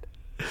man,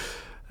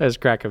 that's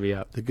cracking me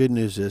up. The good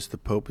news is the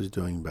Pope is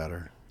doing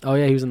better. Oh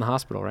yeah, he was in the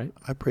hospital, right?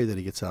 I pray that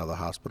he gets out of the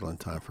hospital in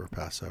time for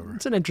Passover.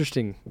 It's an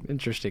interesting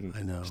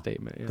I know.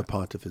 statement. Yeah. The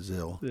pontiff is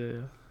ill.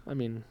 Yeah, I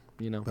mean,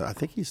 But I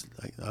think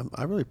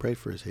I really prayed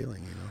for his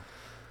healing.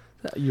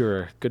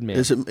 You're a good man.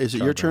 Is it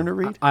your turn to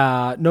read?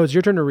 No, it's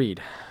your turn to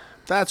read.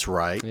 That's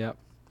right. Yep.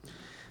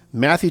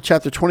 Matthew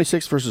chapter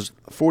 26, verses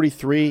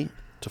 43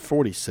 to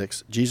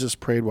 46. Jesus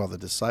prayed while the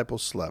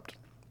disciples slept.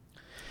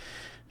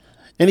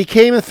 And he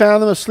came and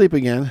found them asleep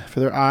again,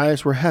 for their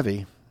eyes were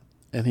heavy.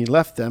 And he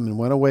left them and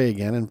went away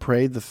again and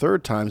prayed the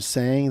third time,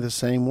 saying the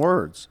same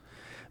words.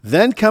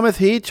 Then cometh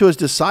he to his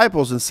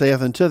disciples and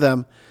saith unto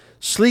them,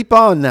 Sleep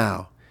on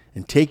now,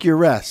 and take your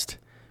rest.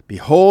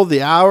 Behold,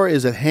 the hour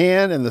is at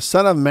hand, and the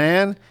Son of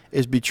Man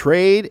is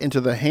betrayed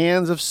into the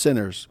hands of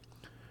sinners.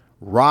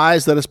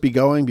 Rise, let us be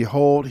going.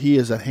 Behold, he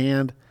is at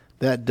hand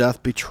that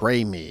doth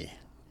betray me.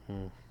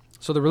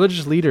 So the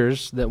religious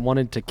leaders that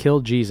wanted to kill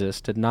Jesus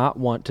did not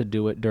want to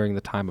do it during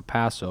the time of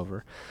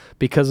Passover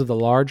because of the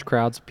large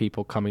crowds of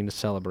people coming to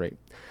celebrate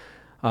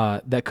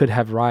that could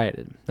have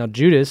rioted. Now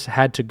Judas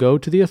had to go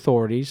to the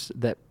authorities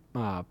that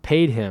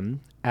paid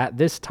him at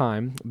this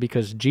time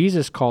because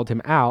Jesus called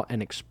him out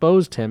and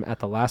exposed him at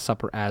the Last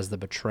Supper as the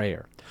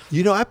betrayer.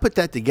 I put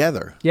that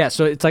together. Yeah,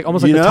 so it's like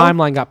almost like the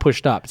timeline got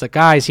pushed up. It's like,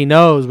 guys, he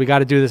knows we got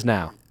to do this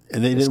now.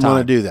 And they didn't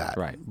want to do that.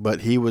 Right.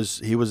 But he was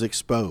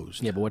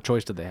exposed. Yeah, but what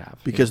choice did they have?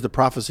 Because the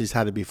prophecies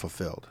had to be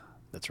fulfilled.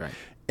 That's right.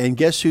 And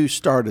guess who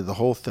started the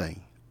whole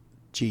thing?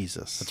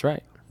 Jesus. That's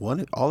right.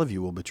 All of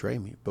you will betray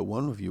me, but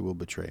one of you will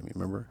betray me,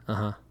 remember?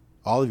 Uh-huh.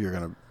 All of you are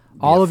going to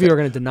All of you are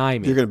going to deny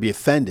me. You're going to be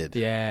offended.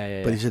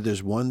 Yeah. But he said,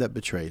 there's one that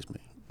betrays me.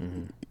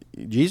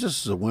 Mm-hmm.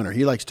 Jesus is a winner.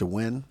 He likes to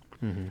win.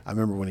 Mm-hmm. I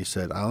remember when he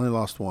said, I only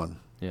lost one.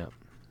 Yeah.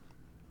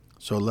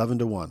 So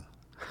 11-1,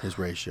 his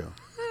ratio.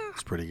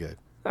 It's pretty good.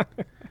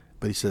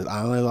 But he said,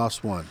 I only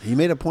lost one. He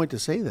made a point to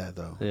say that,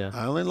 though. Yeah.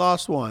 I only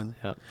lost one.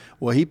 Yep.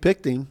 Well, he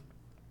picked him.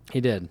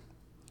 He did.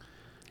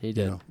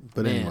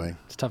 But Man, anyway.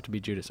 it's tough to be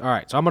Judas. All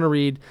right, so I'm going to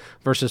read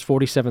verses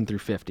 47 through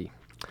 50.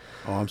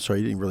 Oh, I'm sorry.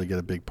 You didn't really get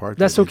a big part.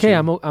 That's okay.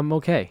 I'm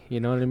okay. You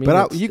know what I mean?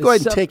 But you go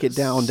ahead and take it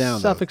down.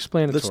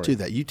 Self-explanatory. Let's do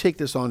that. You take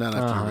this on down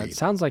after you read. It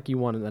sounds like you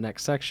wanted the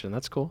next section.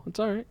 That's cool. It's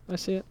all right. I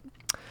see it.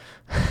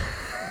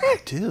 I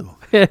do.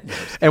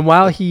 And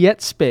while he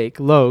yet spake,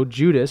 lo,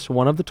 Judas,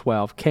 one of the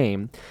 12,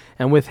 came,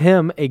 and with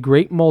him a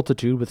great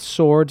multitude with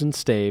swords and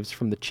staves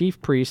from the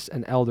chief priests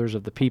and elders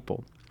of the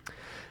people.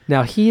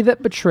 Now he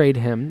that betrayed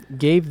him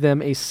gave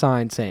them a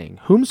sign, saying,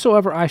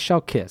 Whomsoever I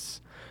shall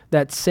kiss,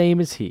 that same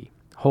is he.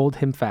 Hold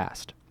him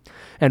fast.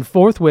 And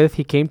forthwith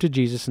he came to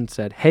Jesus and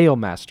said, Hail,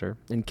 Master,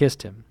 and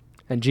kissed him.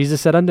 And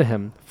Jesus said unto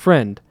him,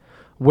 Friend,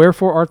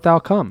 wherefore art thou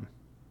come?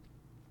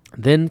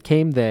 Then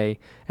came they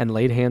and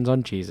laid hands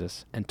on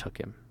Jesus and took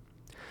him.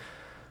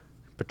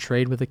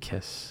 Betrayed with a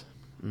kiss.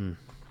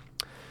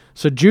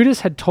 So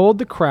Judas had told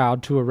the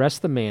crowd to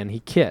arrest the man he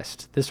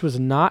kissed. This was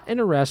not an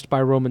arrest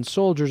by Roman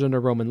soldiers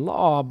under Roman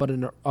law, but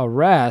an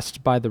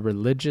arrest by the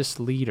religious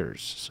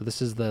leaders. So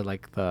this is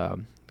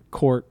the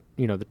court,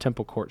 the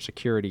temple court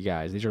security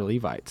guys. These are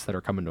Levites that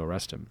are coming to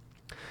arrest him.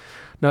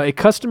 Now, a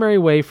customary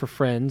way for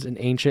friends in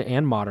ancient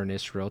and modern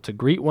Israel to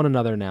greet one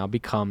another now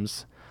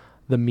becomes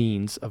the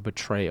means of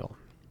betrayal.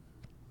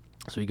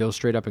 So he goes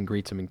straight up and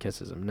greets him and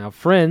kisses him. Now,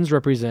 friends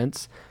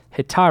represents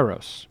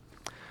heteros,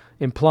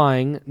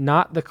 implying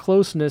not the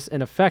closeness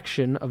and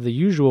affection of the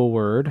usual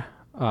word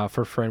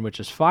for friend, which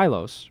is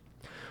philos,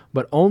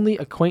 but only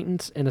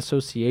acquaintance and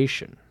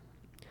association.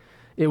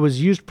 It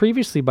was used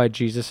previously by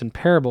Jesus in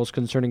parables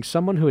concerning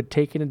someone who had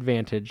taken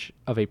advantage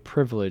of a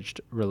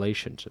privileged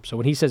relationship. So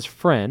when he says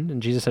friend,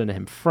 and Jesus said unto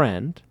him,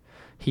 friend,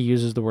 he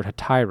uses the word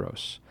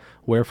heteros,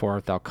 wherefore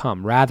art thou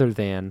come, rather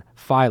than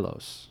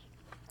philos.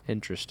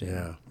 Interesting.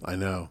 Yeah, I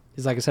know.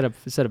 It's like instead of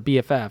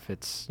BFF,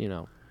 it's,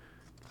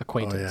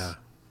 acquaintance. Oh,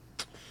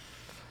 yeah.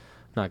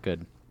 Not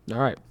good. All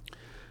right.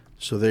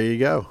 So there you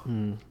go.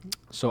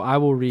 So I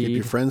will read... Keep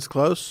your friends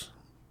close.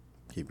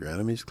 Keep your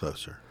enemies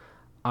closer.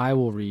 I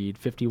will read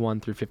 51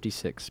 through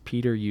 56.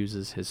 Peter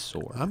uses his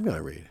sword. I'm going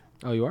to read.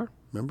 Oh, you are?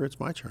 Remember, it's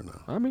my turn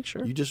now. I'll make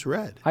sure. You just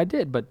read. I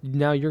did, but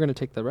now you're going to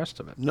take the rest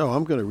of it. No,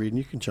 I'm going to read, and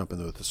you can jump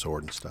in with the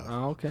sword and stuff.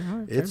 Oh, okay. All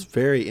right. It's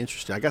very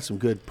interesting. I got some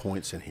good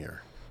points in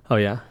here. Oh,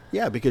 yeah?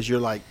 Yeah, because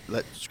you're like,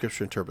 let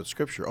Scripture interpret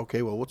Scripture.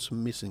 Okay, well, what's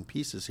some missing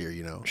pieces here,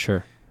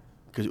 Sure.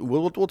 Because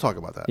we'll talk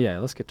about that. Yeah,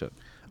 let's get to it.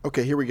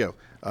 Okay, here we go.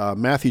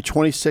 Matthew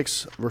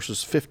 26,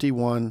 verses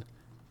 51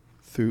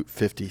 through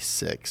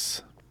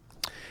 56.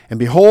 And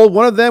behold,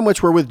 one of them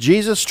which were with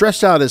Jesus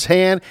stretched out his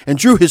hand and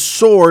drew his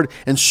sword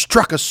and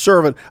struck a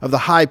servant of the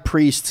high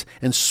priest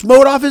and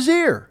smote off his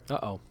ear.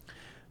 Uh-oh.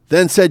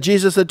 Then said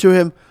Jesus unto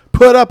him,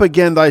 Put up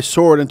again thy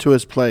sword into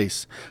his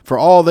place, for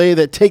all they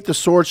that take the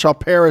sword shall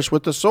perish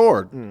with the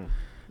sword.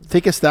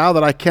 Thinkest thou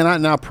that I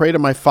cannot now pray to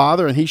my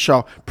Father, and he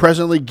shall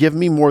presently give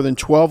me more than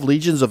 12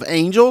 legions of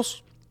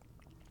angels?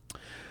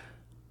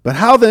 But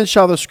how then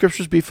shall the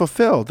Scriptures be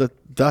fulfilled,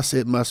 that thus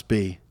it must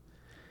be?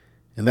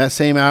 In that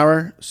same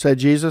hour said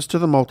Jesus to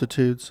the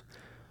multitudes,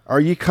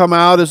 Are ye come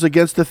out as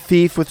against a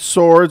thief with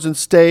swords and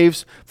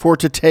staves for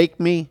to take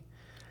me?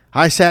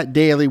 I sat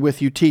daily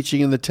with you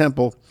teaching in the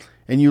temple,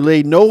 and you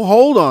laid no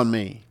hold on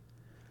me.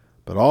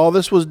 But all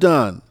this was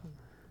done,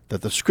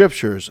 that the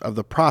Scriptures of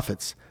the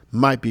prophets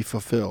might be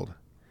fulfilled.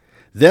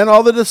 Then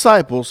all the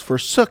disciples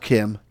forsook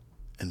him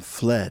and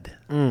fled.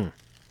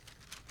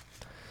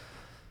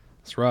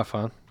 It's rough,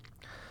 huh?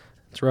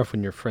 It's rough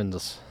when your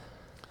friends,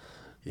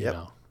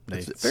 Yep. they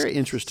It's very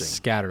interesting.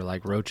 scatter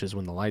like roaches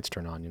when the lights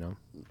turn on,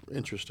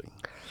 Interesting.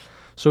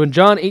 So in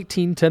John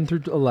 18:10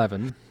 through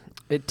 11,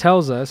 it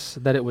tells us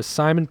that it was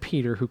Simon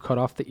Peter who cut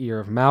off the ear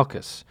of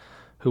Malchus,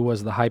 who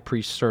was the high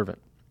priest's servant.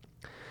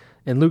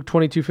 In Luke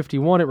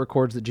 22:51, it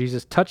records that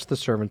Jesus touched the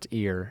servant's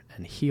ear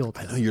and healed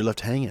I him. know you're left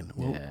hanging.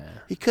 Well, Yeah.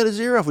 He cut his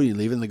ear off when you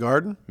leave in the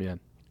garden. Yeah.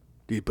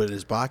 Did he put it in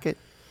his pocket?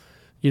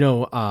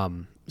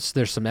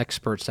 There's some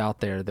experts out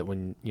there that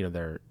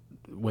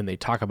when they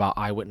talk about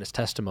eyewitness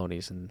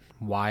testimonies and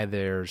why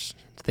there's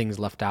things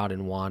left out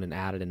in one and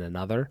added in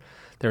another,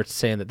 they're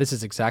saying that this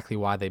is exactly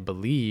why they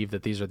believe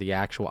that these are the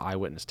actual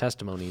eyewitness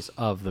testimonies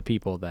of the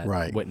people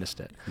that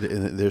witnessed it.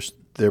 There's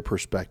their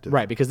perspective.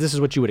 Right, because this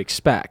is what you would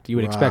expect. You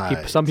would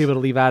expect some people to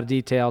leave out a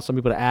detail, some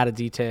people to add a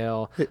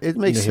detail. It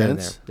makes here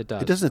and sense. there. It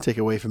does. It doesn't take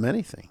away from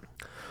anything.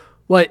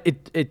 Well,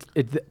 it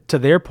to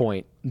their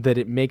point that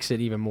it makes it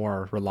even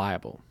more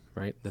reliable,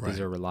 right? That these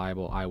are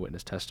reliable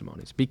eyewitness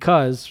testimonies,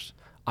 because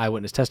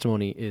eyewitness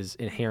testimony is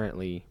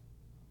inherently,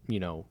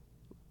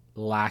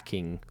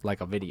 lacking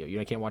like a video.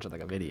 You can't watch it like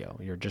a video.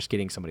 You're just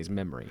getting somebody's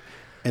memory.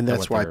 And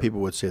that's why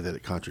people would say that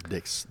it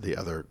contradicts the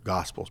other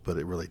Gospels, but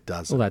it really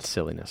doesn't. Well, that's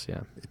silliness,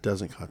 yeah. It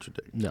doesn't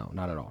contradict. No,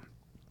 not at all.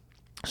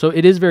 So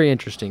it is very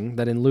interesting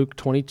that in Luke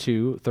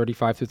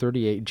 22:35 through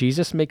 38,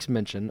 Jesus makes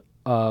mention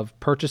of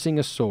purchasing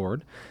a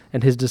sword,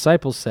 and his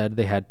disciples said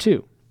they had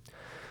two.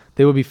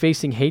 They would be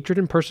facing hatred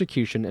and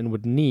persecution and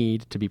would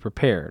need to be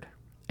prepared.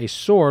 A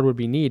sword would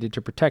be needed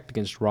to protect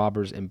against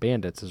robbers and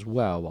bandits as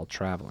well while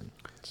traveling.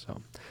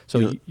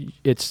 So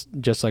it's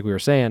just like we were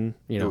saying,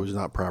 It was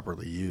not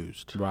properly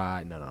used.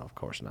 Right, no, of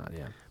course not,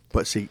 yeah.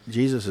 But see,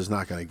 Jesus is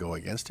not going to go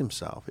against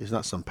himself. He's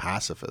not some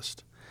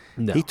pacifist.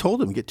 No. He told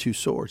them get two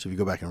swords, if you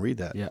go back and read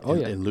that. Yeah.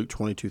 In Luke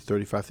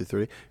 22:35 through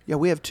 30. Yeah,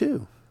 we have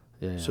two.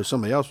 Yeah. So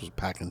somebody else was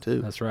packing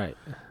two. That's right.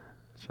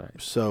 That's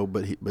right. So,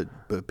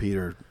 but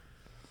Peter...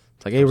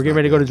 It's like, hey, we're getting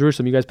ready to go to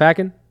Jerusalem. You guys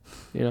packing?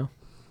 You're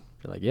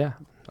like, yeah,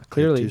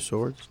 clearly. Two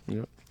swords?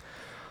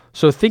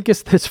 So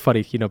it's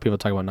funny, people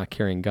talk about not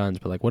carrying guns,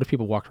 but like, what if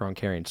people walked around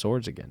carrying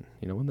swords again?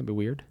 Wouldn't that be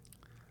weird?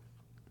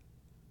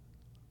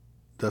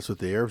 That's what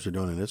the Arabs are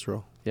doing in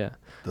Israel. Yeah.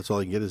 That's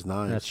all you get is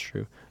knives. That's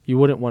true. You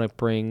wouldn't want to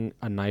bring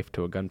a knife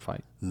to a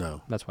gunfight.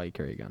 No. That's why you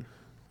carry a gun.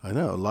 I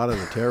know. A lot of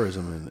the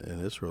terrorism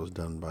in Israel is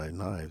done by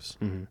knives.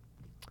 Mm-hmm.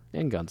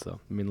 And guns, though.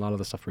 I mean, a lot of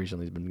the stuff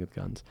recently has been with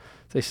guns.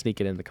 They sneak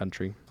it in the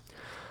country.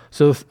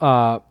 So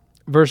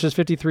verses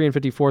 53 and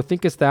 54,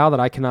 Thinkest thou that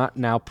I cannot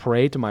now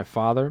pray to my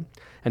Father,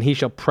 and he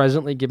shall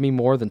presently give me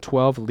more than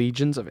 12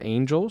 legions of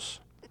angels?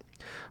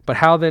 But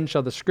how then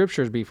shall the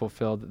Scriptures be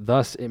fulfilled?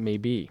 Thus it may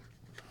be.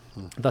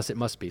 Thus it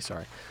must be,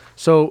 sorry.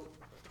 So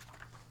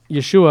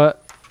Yeshua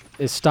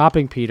is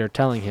stopping Peter,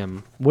 telling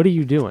him, what are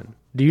you doing?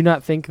 Do you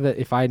not think that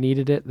if I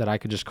needed it, that I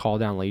could just call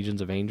down legions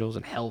of angels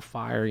and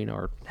hellfire,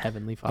 or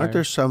heavenly fire? Aren't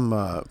there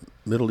some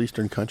Middle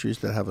Eastern countries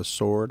that have a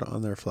sword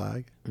on their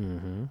flag?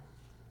 Mm-hmm.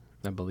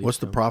 I believe What's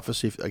the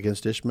prophecy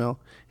against Ishmael?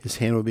 His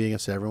hand will be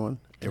against everyone.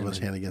 Everyone's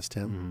hand against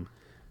him. Mm-hmm.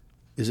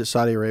 Is it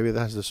Saudi Arabia that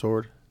has the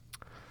sword?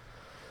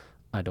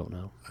 I don't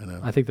know. I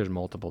know. I think there's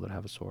multiple that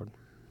have a sword.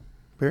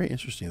 Very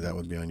interesting that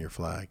would be on your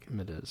flag.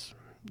 It is.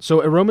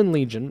 So a Roman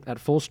legion at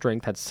full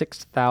strength had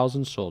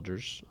 6,000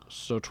 soldiers.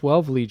 So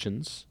 12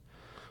 legions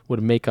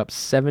would make up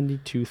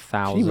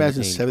 72,000 Can you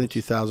imagine angels.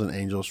 72,000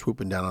 angels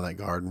swooping down on that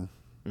garden?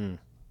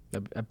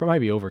 That might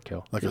be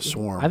overkill. Like a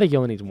swarm. I think he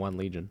only needs one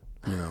legion.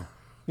 I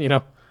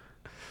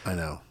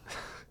know.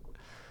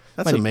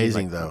 That's Might even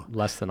amazing, be though.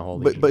 Less than a whole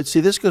legion. But see,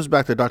 this goes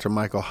back to Dr.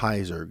 Michael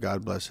Heiser.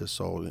 God bless his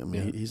soul. I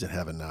mean, he's in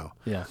heaven now.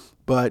 Yeah.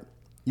 But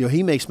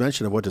he makes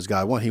mention of what does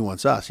God want. He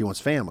wants us. He wants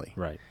family.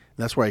 Right. And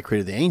that's why he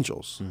created the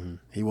angels. Mm-hmm.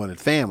 He wanted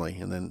family,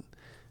 and then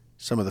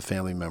some of the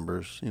family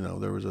members.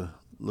 There was a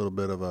little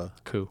bit of a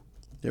coup.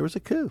 There was a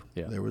coup.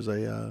 Yeah. There was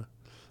a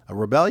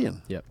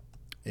rebellion. Yep.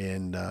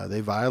 And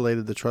they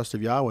violated the trust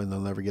of Yahweh, and they'll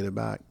never get it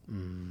back.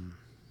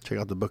 Check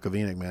out the book of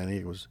Enoch, man.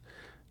 He was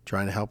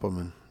trying to help them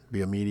and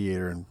be a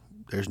mediator, and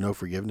there's no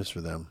forgiveness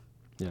for them.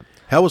 Yeah.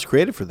 Hell was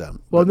created for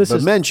them, but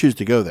men choose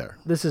to go there.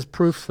 This is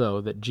proof, though,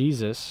 that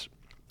Jesus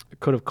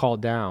could have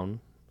called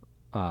down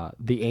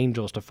the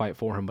angels to fight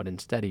for him, but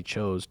instead he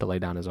chose to lay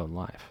down his own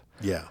life.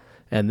 Yeah.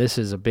 And this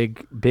is a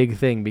big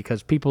thing,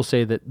 because people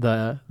say that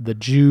the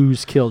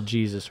Jews killed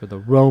Jesus or the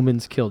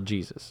Romans killed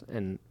Jesus.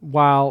 And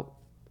while,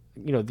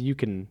 you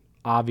can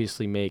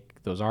obviously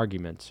make those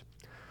arguments,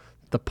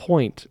 the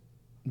point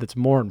that's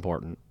more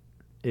important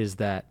is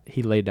that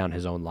he laid down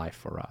his own life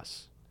for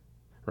us,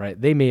 right?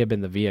 They may have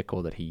been the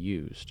vehicle that he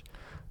used.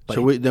 But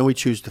so then we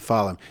choose to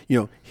follow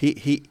him.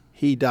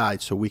 He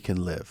died so we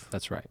can live.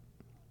 That's right.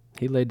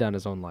 He laid down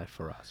his own life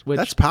for us. Which,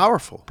 that's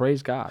powerful.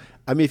 Praise God.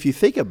 I mean, if you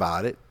think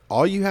about it,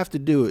 all you have to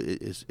do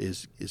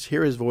is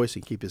hear his voice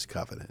and keep his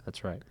covenant.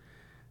 That's right.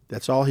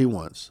 That's all he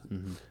wants.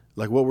 Mm-hmm.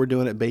 Like what we're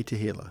doing at Beit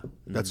Tehillah.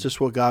 Mm-hmm. That's just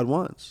what God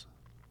wants.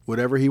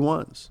 Whatever he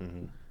wants.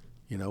 Mm-hmm.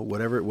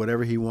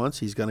 Whatever he wants,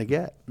 he's going to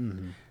get.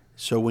 Mm-hmm.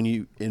 So when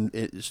you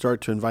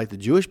start to invite the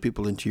Jewish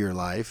people into your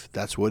life,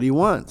 that's what he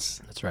wants.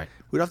 That's right.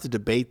 We don't have to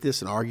debate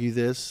this and argue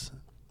this.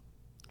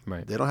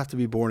 Right. They don't have to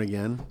be born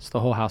again. It's the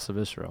whole house of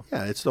Israel.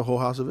 Yeah, it's the whole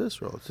house of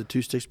Israel. It's the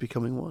two sticks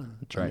becoming one.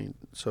 That's right.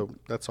 So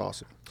that's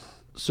awesome.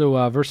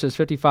 So verses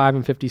 55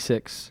 and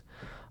 56.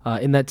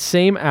 In that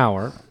same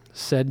hour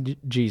said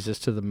Jesus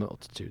to the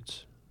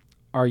multitudes,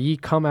 "Are ye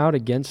come out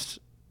against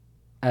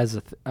as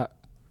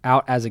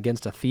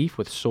against a thief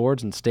with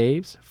swords and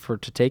staves for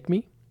to take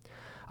me?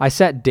 I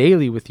sat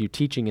daily with you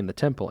teaching in the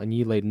temple, and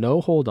ye laid no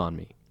hold on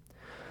me.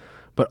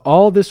 But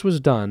all this was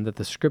done that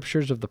the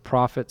scriptures of the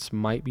prophets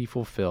might be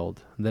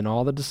fulfilled. Then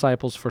all the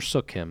disciples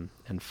forsook him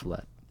and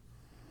fled."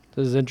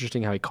 This is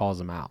interesting how he calls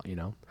them out, It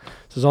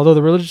says, although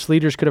the religious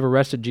leaders could have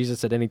arrested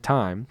Jesus at any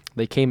time,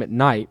 they came at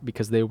night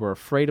because they were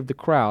afraid of the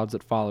crowds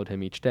that followed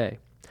him each day.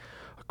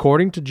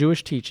 According to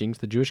Jewish teachings,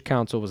 the Jewish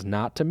council was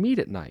not to meet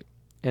at night,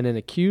 and an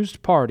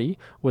accused party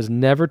was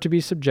never to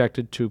be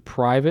subjected to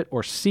private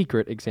or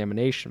secret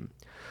examination.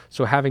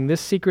 So having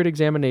this secret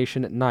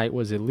examination at night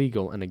was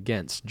illegal and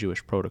against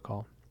Jewish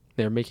protocol.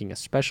 They're making a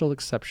special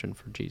exception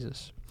for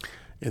Jesus.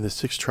 In the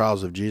 6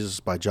 Trials of Jesus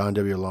by John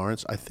W.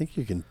 Lawrence, I think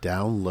you can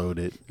download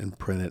it and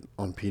print it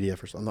on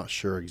PDF. I'm not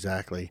sure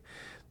exactly.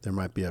 There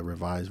might be a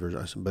revised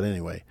version. But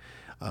anyway,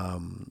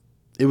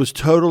 it was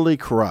totally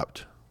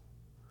corrupt.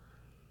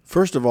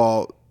 First of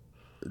all,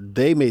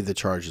 they made the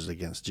charges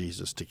against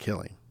Jesus to kill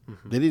him.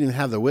 Mm-hmm. They didn't even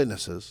have the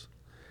witnesses.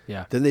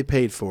 Yeah. Then they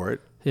paid for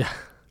it. Yeah.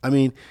 I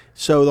mean,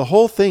 so the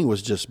whole thing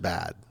was just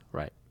bad.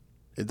 Right.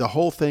 The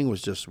whole thing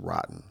was just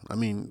rotten. I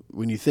mean,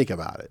 when you think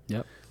about it.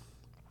 Yep.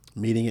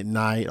 Meeting at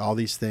night, all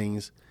these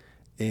things,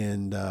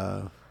 and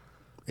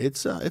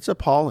it's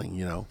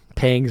appalling,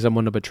 Paying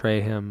someone to betray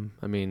him.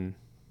 I mean,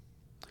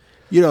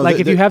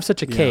 if you have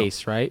such a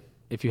case, right?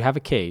 If you have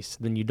a case,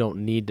 then you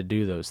don't need to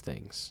do those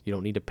things. You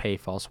don't need to pay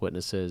false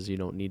witnesses. You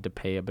don't need to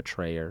pay a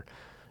betrayer.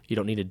 You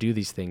don't need to do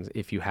these things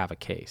if you have a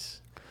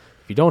case.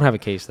 If you don't have a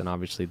case, then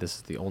obviously this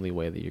is the only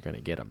way that you're going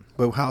to get them.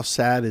 But how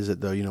sad is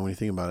it, though, when you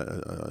think about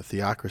it, a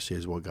theocracy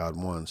is what God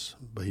wants,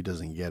 but he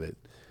doesn't get it.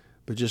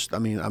 But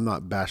I'm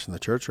not bashing the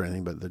church or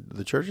anything, but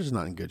the church is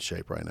not in good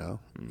shape right now.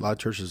 Mm-hmm. A lot of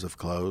churches have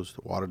closed,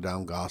 watered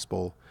down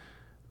gospel,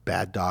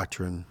 bad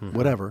doctrine,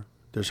 whatever.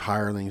 There's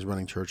hirelings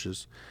running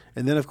churches.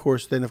 And then of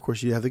course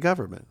you have the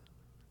government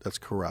that's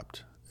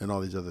corrupt and all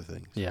these other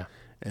things. Yeah.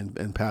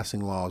 And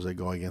passing laws that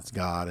go against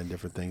God and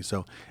different things.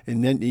 So,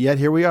 and then yet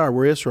here we are,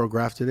 we're Israel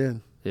grafted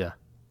in. Yeah.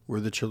 We're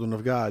the children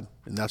of God,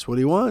 and that's what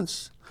he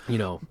wants.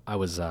 I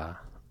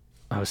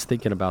was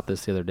thinking about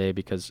this the other day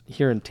because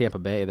here in Tampa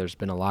Bay, there's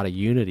been a lot of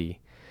unity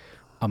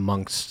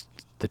amongst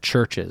the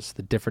churches,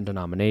 the different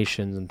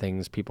denominations and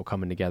things, people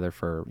coming together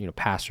for,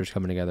 pastors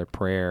coming together,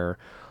 prayer,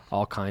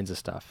 all kinds of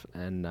stuff,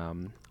 and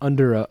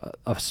under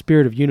a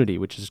spirit of unity,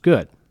 which is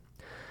good.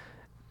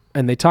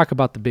 And they talk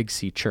about the Big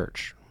C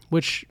Church,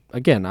 which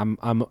again,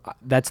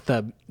 that's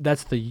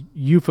the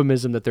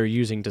euphemism that they're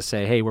using to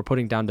say, hey, we're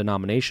putting down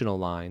denominational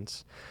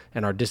lines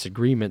and our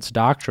disagreements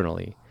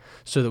doctrinally,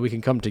 so that we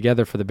can come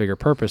together for the bigger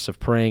purpose of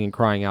praying and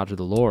crying out to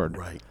the Lord.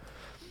 Right.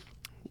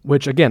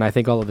 Which, again, I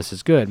think all of this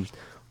is good.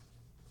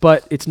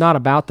 But it's not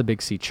about the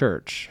Big C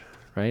Church,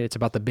 right? It's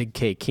about the Big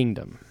K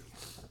kingdom.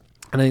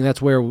 And I think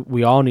that's where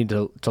we all need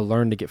to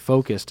learn to get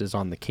focused, is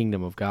on the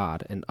kingdom of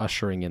God and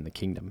ushering in the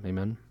kingdom.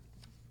 Amen?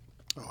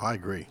 Oh, I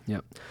agree.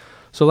 Yep.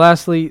 So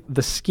lastly,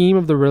 the scheme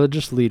of the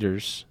religious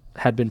leaders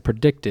had been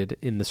predicted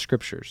in the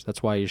scriptures.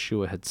 That's why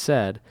Yeshua had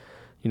said,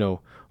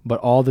 but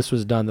all this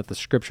was done that the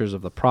scriptures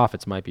of the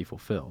prophets might be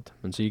fulfilled.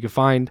 And so you can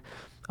find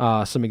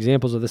some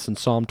examples of this in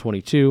Psalm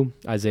 22,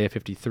 Isaiah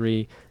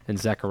 53, and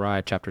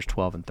Zechariah chapters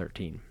 12 and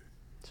 13.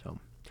 So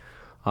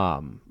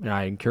and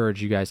I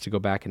encourage you guys to go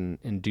back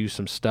and do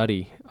some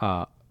study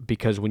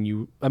because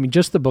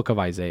just the book of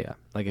Isaiah,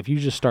 like if you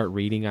just start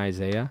reading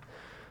Isaiah,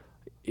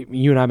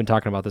 you and I have been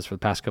talking about this for the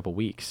past couple of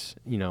weeks,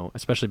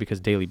 especially because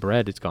Daily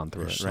Bread has gone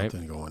through There's it, right?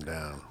 something going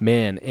down.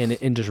 Man,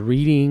 and just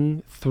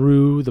reading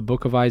through the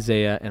book of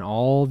Isaiah and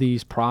all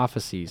these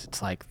prophecies,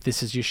 it's like,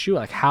 this is Yeshua.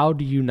 Like, how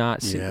do you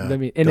not see? Yeah. I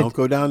mean, Don't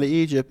go down to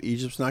Egypt.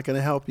 Egypt's not going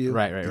to help you.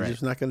 Right.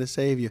 Egypt's not going to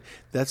save you.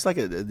 That's like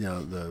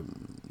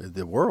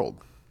the world.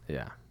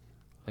 Yeah,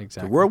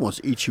 exactly. The world wants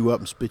to eat you up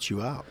and spit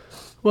you out.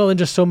 Well, and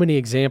just so many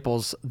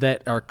examples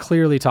that are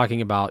clearly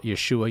talking about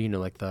Yeshua.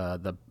 Like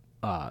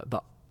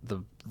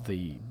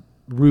the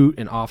root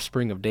and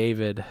offspring of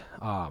David.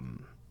 All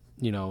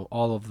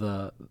of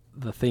the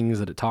things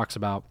that it talks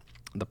about,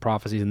 the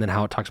prophecies, and then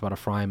how it talks about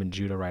Ephraim and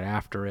Judah right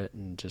after it,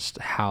 and just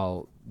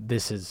how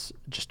this is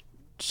just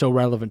so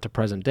relevant to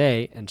present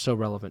day and so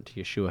relevant to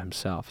Yeshua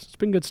himself. It's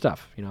been good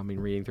stuff.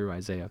 Reading through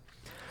Isaiah.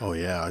 Oh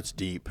yeah, it's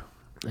deep.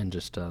 And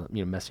just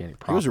messianic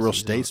prophecies. He was a real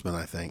statesman,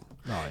 I think.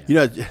 Oh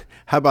yeah.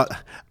 How about?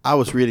 I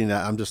was reading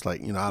that. I'm just like,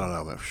 I don't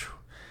know.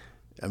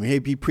 I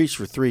mean, he preached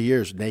for 3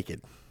 years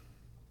naked.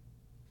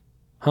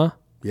 Huh?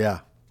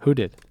 Yeah. Who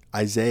did?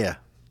 Isaiah.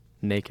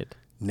 Naked.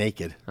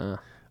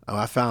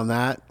 I found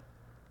that.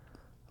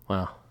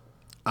 Wow.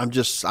 I'm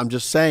just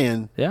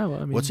saying. Yeah.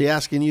 Well, what's he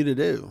asking you to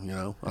do?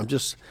 I'm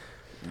just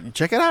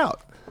check it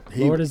out.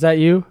 Lord, is that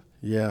you?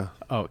 Yeah.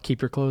 Oh, keep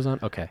your clothes on?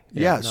 Okay.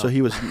 Yeah. No. So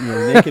he was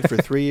naked for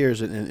 3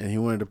 years, and he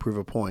wanted to prove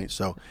a point.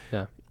 So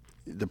yeah,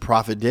 the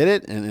prophet did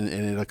it, and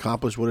it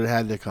accomplished what it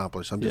had to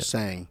accomplish. I'm just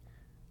saying.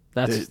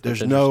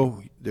 There's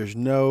no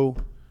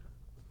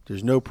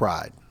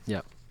pride.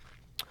 Yep.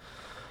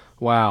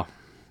 Wow.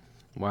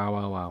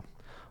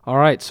 All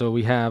right. So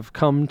we have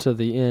come to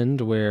the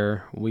end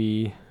where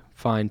we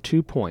find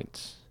 2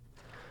 points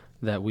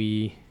that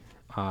we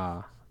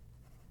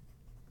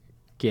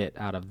get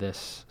out of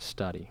this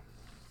study.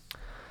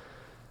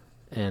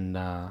 And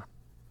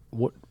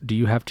what do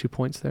you have 2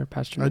 points there,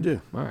 Pastor? I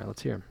do. All right,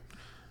 let's hear them.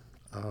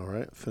 All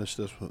right, finish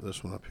this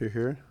one up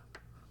here.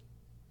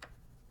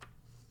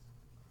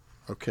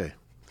 Okay,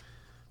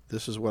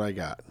 this is what I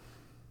got.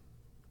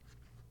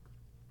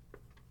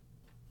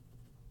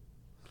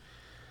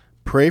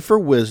 Pray for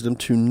wisdom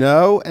to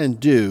know and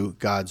do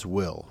God's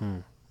will.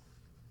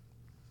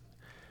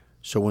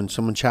 So when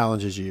someone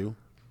challenges you,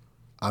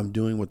 I'm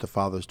doing what the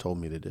Father's told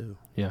me to do.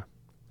 Yeah.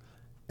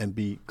 And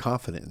be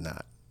confident in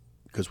that.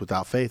 Because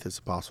without faith, it's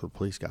impossible to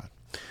please God.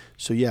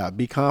 So yeah,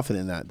 be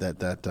confident in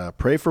that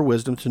pray for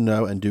wisdom to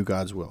know and do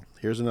God's will.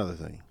 Here's another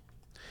thing.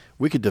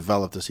 We could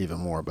develop this even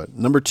more, but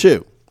number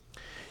 2,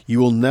 you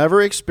will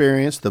never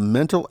experience the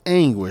mental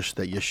anguish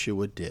that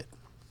Yeshua did.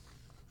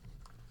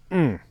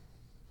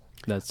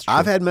 That's true.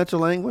 I've had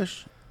mental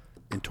anguish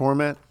and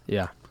torment.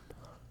 Yeah.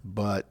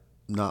 But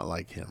not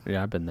like him.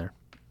 Yeah, I've been there.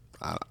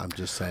 I'm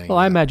just saying. Well,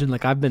 I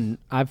imagine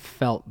I've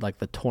felt like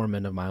the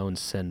torment of my own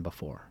sin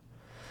before.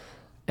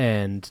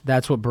 And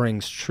that's what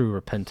brings true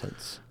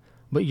repentance.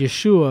 But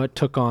Yeshua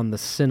took on the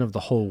sin of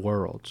the whole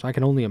world. So I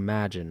can only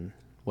imagine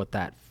what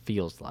that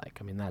feels like.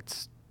 I mean,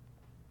 that's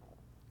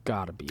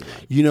got to be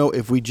like.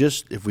 If we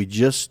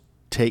just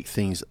take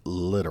things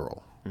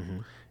literal,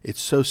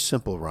 it's so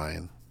simple,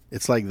 Ryan.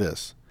 It's like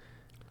this.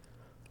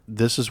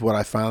 This is what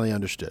I finally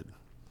understood.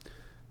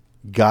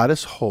 God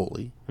is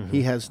holy.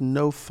 He has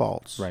no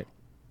faults. Right.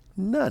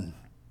 None.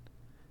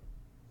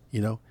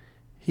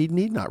 He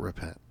need not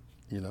repent,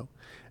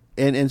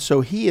 And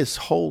so he is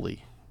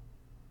holy,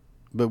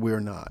 but we're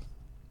not.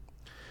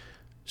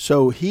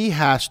 So he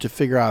has to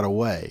figure out a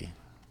way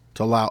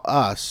to allow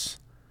us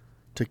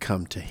to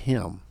come to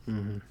him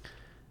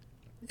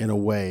in a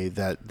way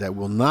that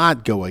will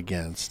not go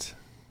against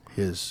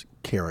his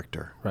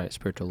character. Right,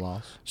 spiritual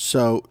laws.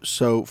 So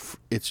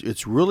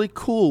it's really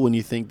cool when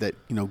you think that,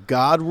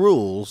 God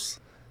rules,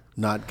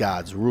 not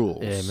God's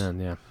rules. Amen,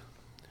 yeah.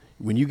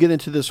 When you get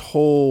into this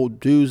whole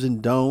do's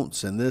and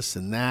don'ts and this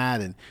and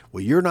that, and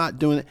you're not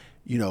doing it.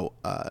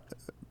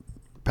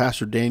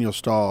 Pastor Daniel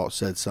Stahl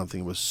said something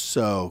that was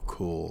so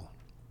cool.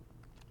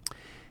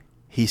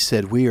 He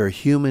said, "We are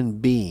human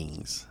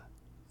beings,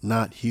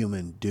 not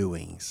human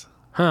doings."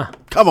 Huh.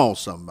 Come on,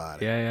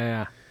 somebody.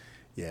 Yeah.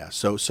 Yeah.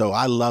 So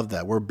I love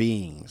that. We're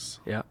beings.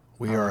 Yeah.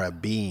 We are a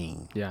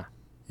being. Yeah.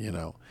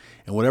 And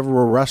whatever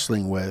we're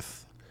wrestling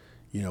with,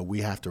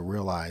 we have to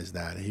realize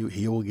that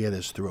he will get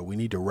us through it. We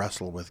need to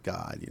wrestle with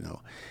God,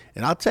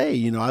 And I'll tell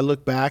you, I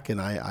look back and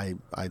I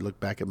look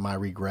back at my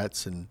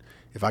regrets, and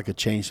if I could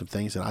change some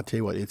things, and I'll tell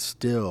you what, it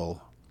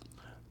still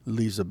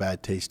leaves a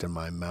bad taste in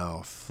my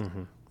mouth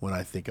when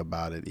I think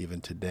about it,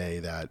 even today,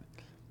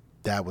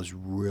 that was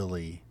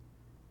really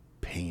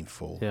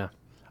painful. Yeah.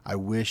 I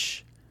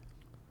wish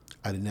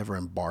I'd have never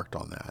embarked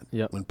on that.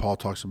 Yep. When Paul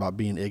talks about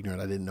being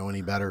ignorant, I didn't know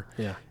any better.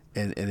 Yeah.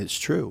 And it's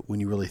true when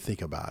you really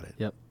think about it.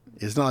 Yep.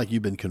 It's not like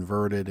you've been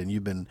converted and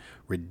you've been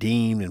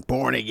redeemed and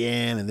born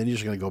again, and then you're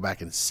just going to go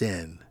back and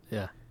sin.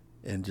 Yeah.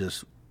 And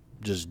just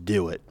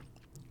do it.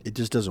 It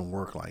just doesn't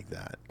work like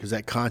that, because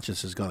that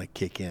conscience is going to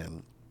kick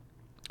in.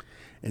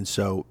 And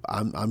so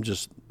I'm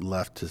just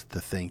left to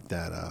think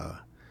that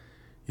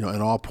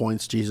in all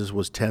points Jesus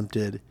was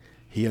tempted.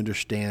 He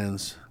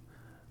understands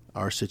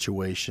our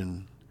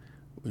situation.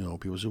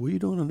 People say, "Well, you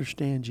don't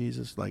understand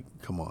Jesus." Like,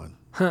 come on.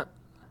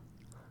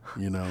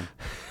 You know,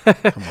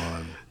 come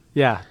on.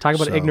 Yeah, talk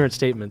about So- ignorant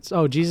statements.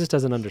 Oh, Jesus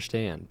doesn't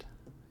understand,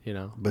 you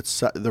know. But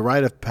the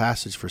rite of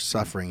passage for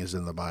suffering is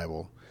in the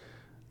Bible.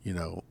 You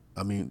know,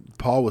 I mean,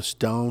 Paul was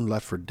stoned,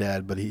 left for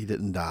dead, but he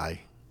didn't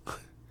die.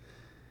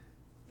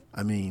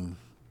 I mean,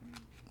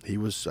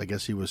 I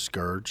guess he was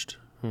scourged.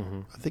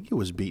 Mm-hmm. I think he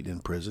was beaten in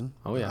prison.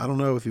 Oh, yeah. I don't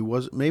know if he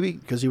was. Maybe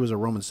because he was a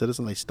Roman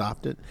citizen, they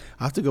stopped it.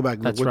 I have to go back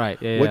and look. That's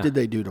right. Yeah, what yeah. did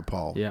they do to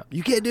Paul? Yeah.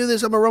 You can't do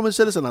this. I'm a Roman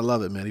citizen. I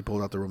love it, man. He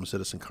pulled out the Roman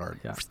citizen card.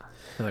 Yeah.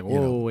 They're like, whoa, You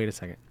know. wait a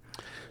second.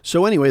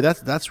 So anyway,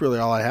 that's really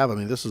all I have. I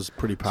mean, this is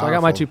pretty powerful. So I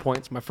got my 2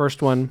 points. My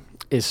first one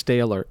is stay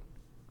alert.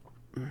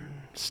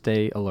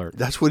 Stay alert.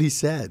 That's what he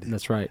said.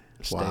 That's right.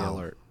 Stay Wow.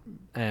 alert.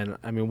 And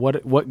I mean,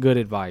 what good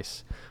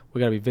advice. We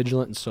got to be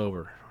vigilant and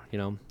sober, you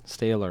know,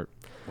 stay alert.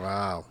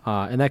 Wow.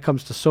 And that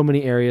comes to so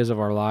many areas of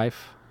our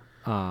life.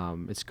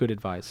 It's good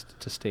advice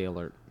to stay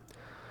alert.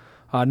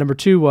 Number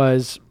 2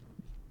 was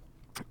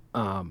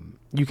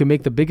you can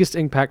make the biggest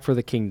impact for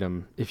the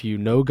kingdom if you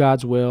know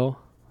God's will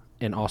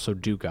and also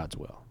do God's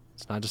will.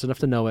 It's not just enough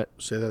to know it.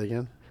 Say that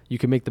again. You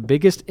can make the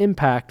biggest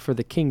impact for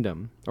the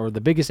kingdom, or the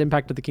biggest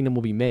impact of the kingdom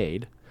will be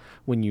made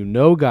when you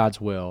know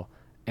God's will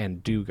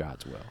and do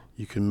God's will.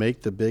 You can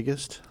make the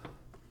biggest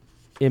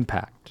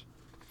Impact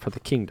for the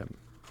kingdom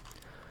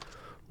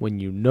when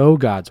you know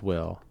God's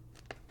will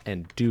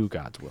and do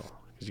God's will.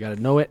 'Cause you got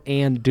to know it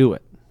and do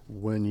it.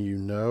 when you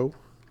know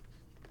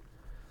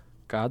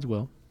God's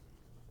will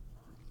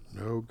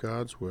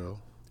God's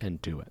will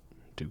and do it.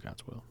 Do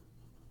God's will.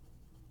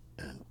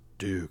 and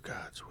do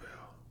God's will.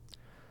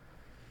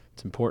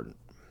 It's important.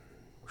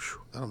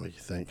 Whew, that'll make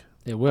you think.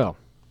 It will.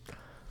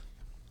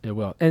 It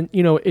will. And,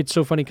 you know, it's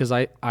so funny because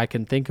I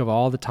can think of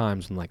all the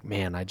times and like,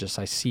 man, I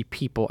see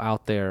people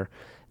out there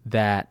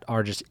that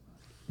are just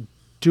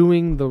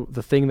doing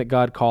the thing that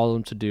God called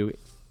them to do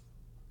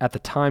at the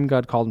time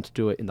God called them to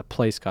do it, in the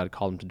place God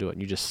called them to do it.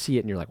 And you just see it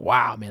and you're like,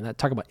 wow, man,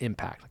 talk about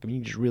impact. Like, I mean,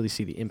 you just really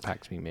see the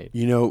impacts being made.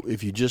 You know,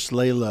 if you just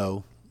lay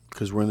low,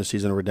 because we're in the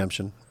season of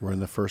redemption, we're in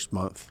the first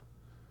month.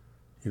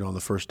 You know, on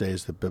the first day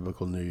is the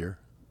biblical New Year.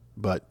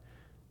 But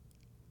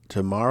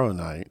tomorrow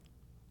night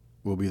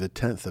will be the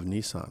 10th of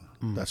Nisan.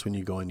 That's when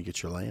you go in and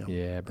get your lamb.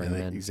 Yeah, bring and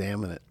it in.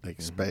 examine it,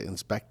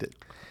 inspect it.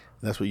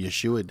 And that's what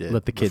Yeshua did.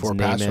 Let the kids before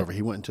name Passover. it.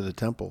 He went into the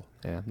temple.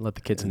 Yeah, let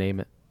the kids name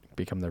it,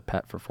 become their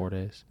pet for 4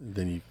 days.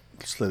 Then you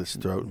slit its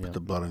throat and put the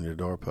blood on your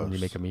doorpost. And you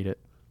make them eat it.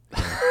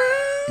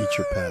 Eat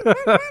your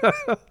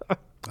pet.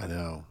 I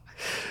know.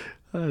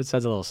 It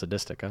sounds a little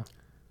sadistic, huh?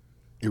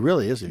 It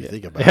really is if you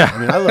think about it. I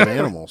mean, I love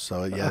animals,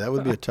 so yeah, that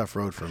would be a tough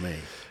road for me.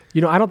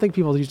 You know, I don't think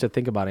people used to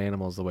think about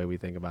animals the way we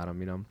think about them,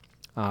 you know.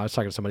 I was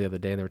talking to somebody the other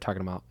day, and they were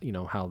talking about, you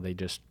know, how they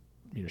just,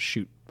 you know,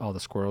 shoot all the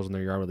squirrels in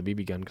their yard with a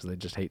BB gun because they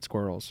just hate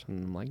squirrels.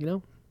 And I'm like, you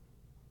know,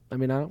 I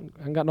mean, I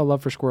ain't got no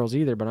love for squirrels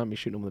either, but I'm be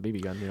shooting them with a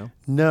BB gun, you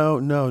know.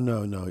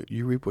 No.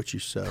 You reap what you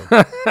sow.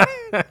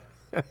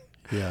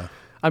 Yeah.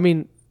 I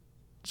mean,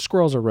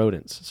 squirrels are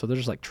rodents, so they're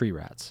just like tree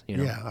rats, you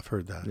know. Yeah, I've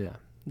heard that. Yeah,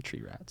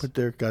 tree rats. But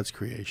they're God's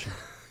creation.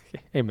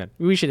 Amen.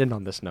 We should end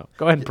on this note.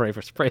 Go ahead and pray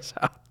us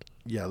out.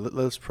 Yeah,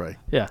 let's pray.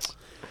 Yes.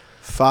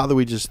 Father,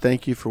 we just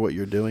thank you for what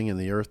you're doing in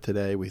the earth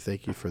today. We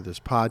thank you for this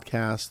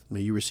podcast. May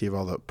you receive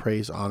all the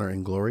praise, honor,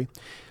 and glory.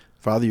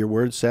 Father, your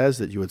word says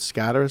that you would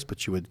scatter us,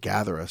 but you would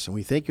gather us. And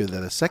we thank you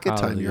that a second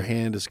time your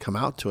hand has come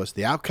out to us,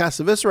 the outcasts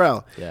of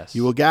Israel. Yes.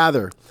 You will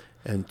gather.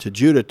 And to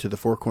Judah, to the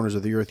four corners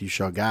of the earth, you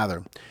shall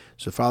gather.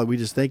 So, Father, we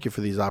just thank you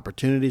for these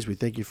opportunities. We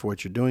thank you for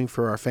what you're doing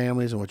for our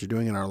families and what you're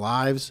doing in our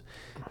lives,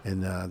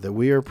 and that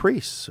we are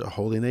priests, a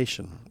holy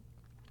nation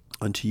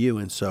unto you.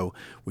 And so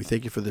we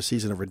thank you for the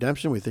season of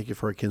redemption. We thank you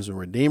for our kinsman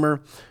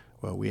redeemer.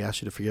 Well, we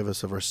ask you to forgive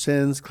us of our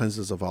sins, cleanse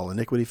us of all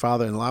iniquity,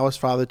 Father, and allow us,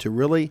 Father, to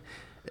really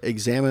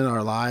examine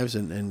our lives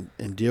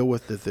and deal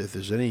with if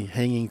there's any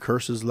hanging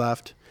curses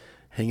left,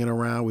 hanging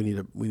around. We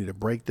need to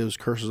break those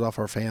curses off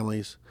our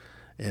families.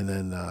 And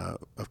then,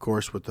 of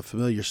course, with the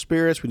familiar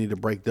spirits, we need to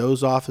break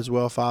those off as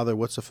well, Father.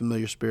 What's a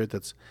familiar spirit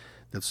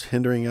that's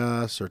hindering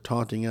us or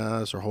taunting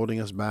us or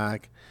holding us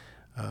back?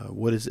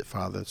 What is it,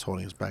 Father, that's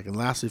holding us back? And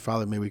lastly,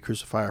 Father, may we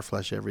crucify our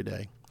flesh every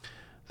day.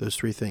 Those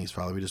three things,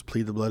 Father. We just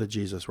plead the blood of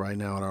Jesus right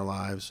now in our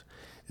lives.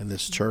 In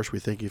this church, we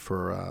thank you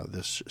for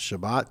this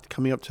Shabbat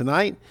coming up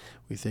tonight.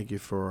 We thank you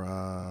for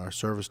our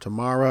service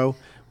tomorrow.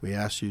 We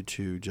ask you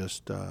to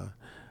just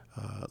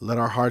let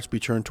our hearts be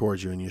turned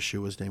towards you. In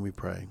Yeshua's name we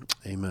pray.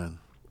 Amen.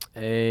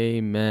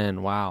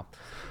 Amen. Wow.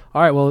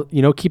 All right. Well,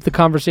 keep the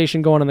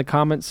conversation going in the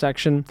comments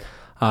section.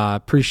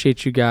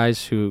 Appreciate you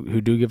guys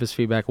who do give us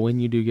feedback when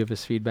you do give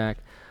us feedback.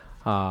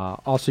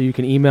 Also, you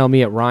can email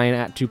me at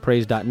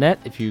ryan@twopraise.net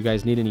if you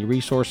guys need any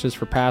resources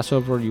for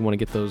Passover. You want to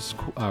get those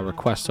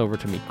requests over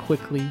to me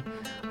quickly.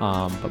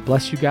 But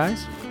bless you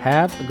guys.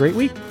 Have a great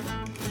week.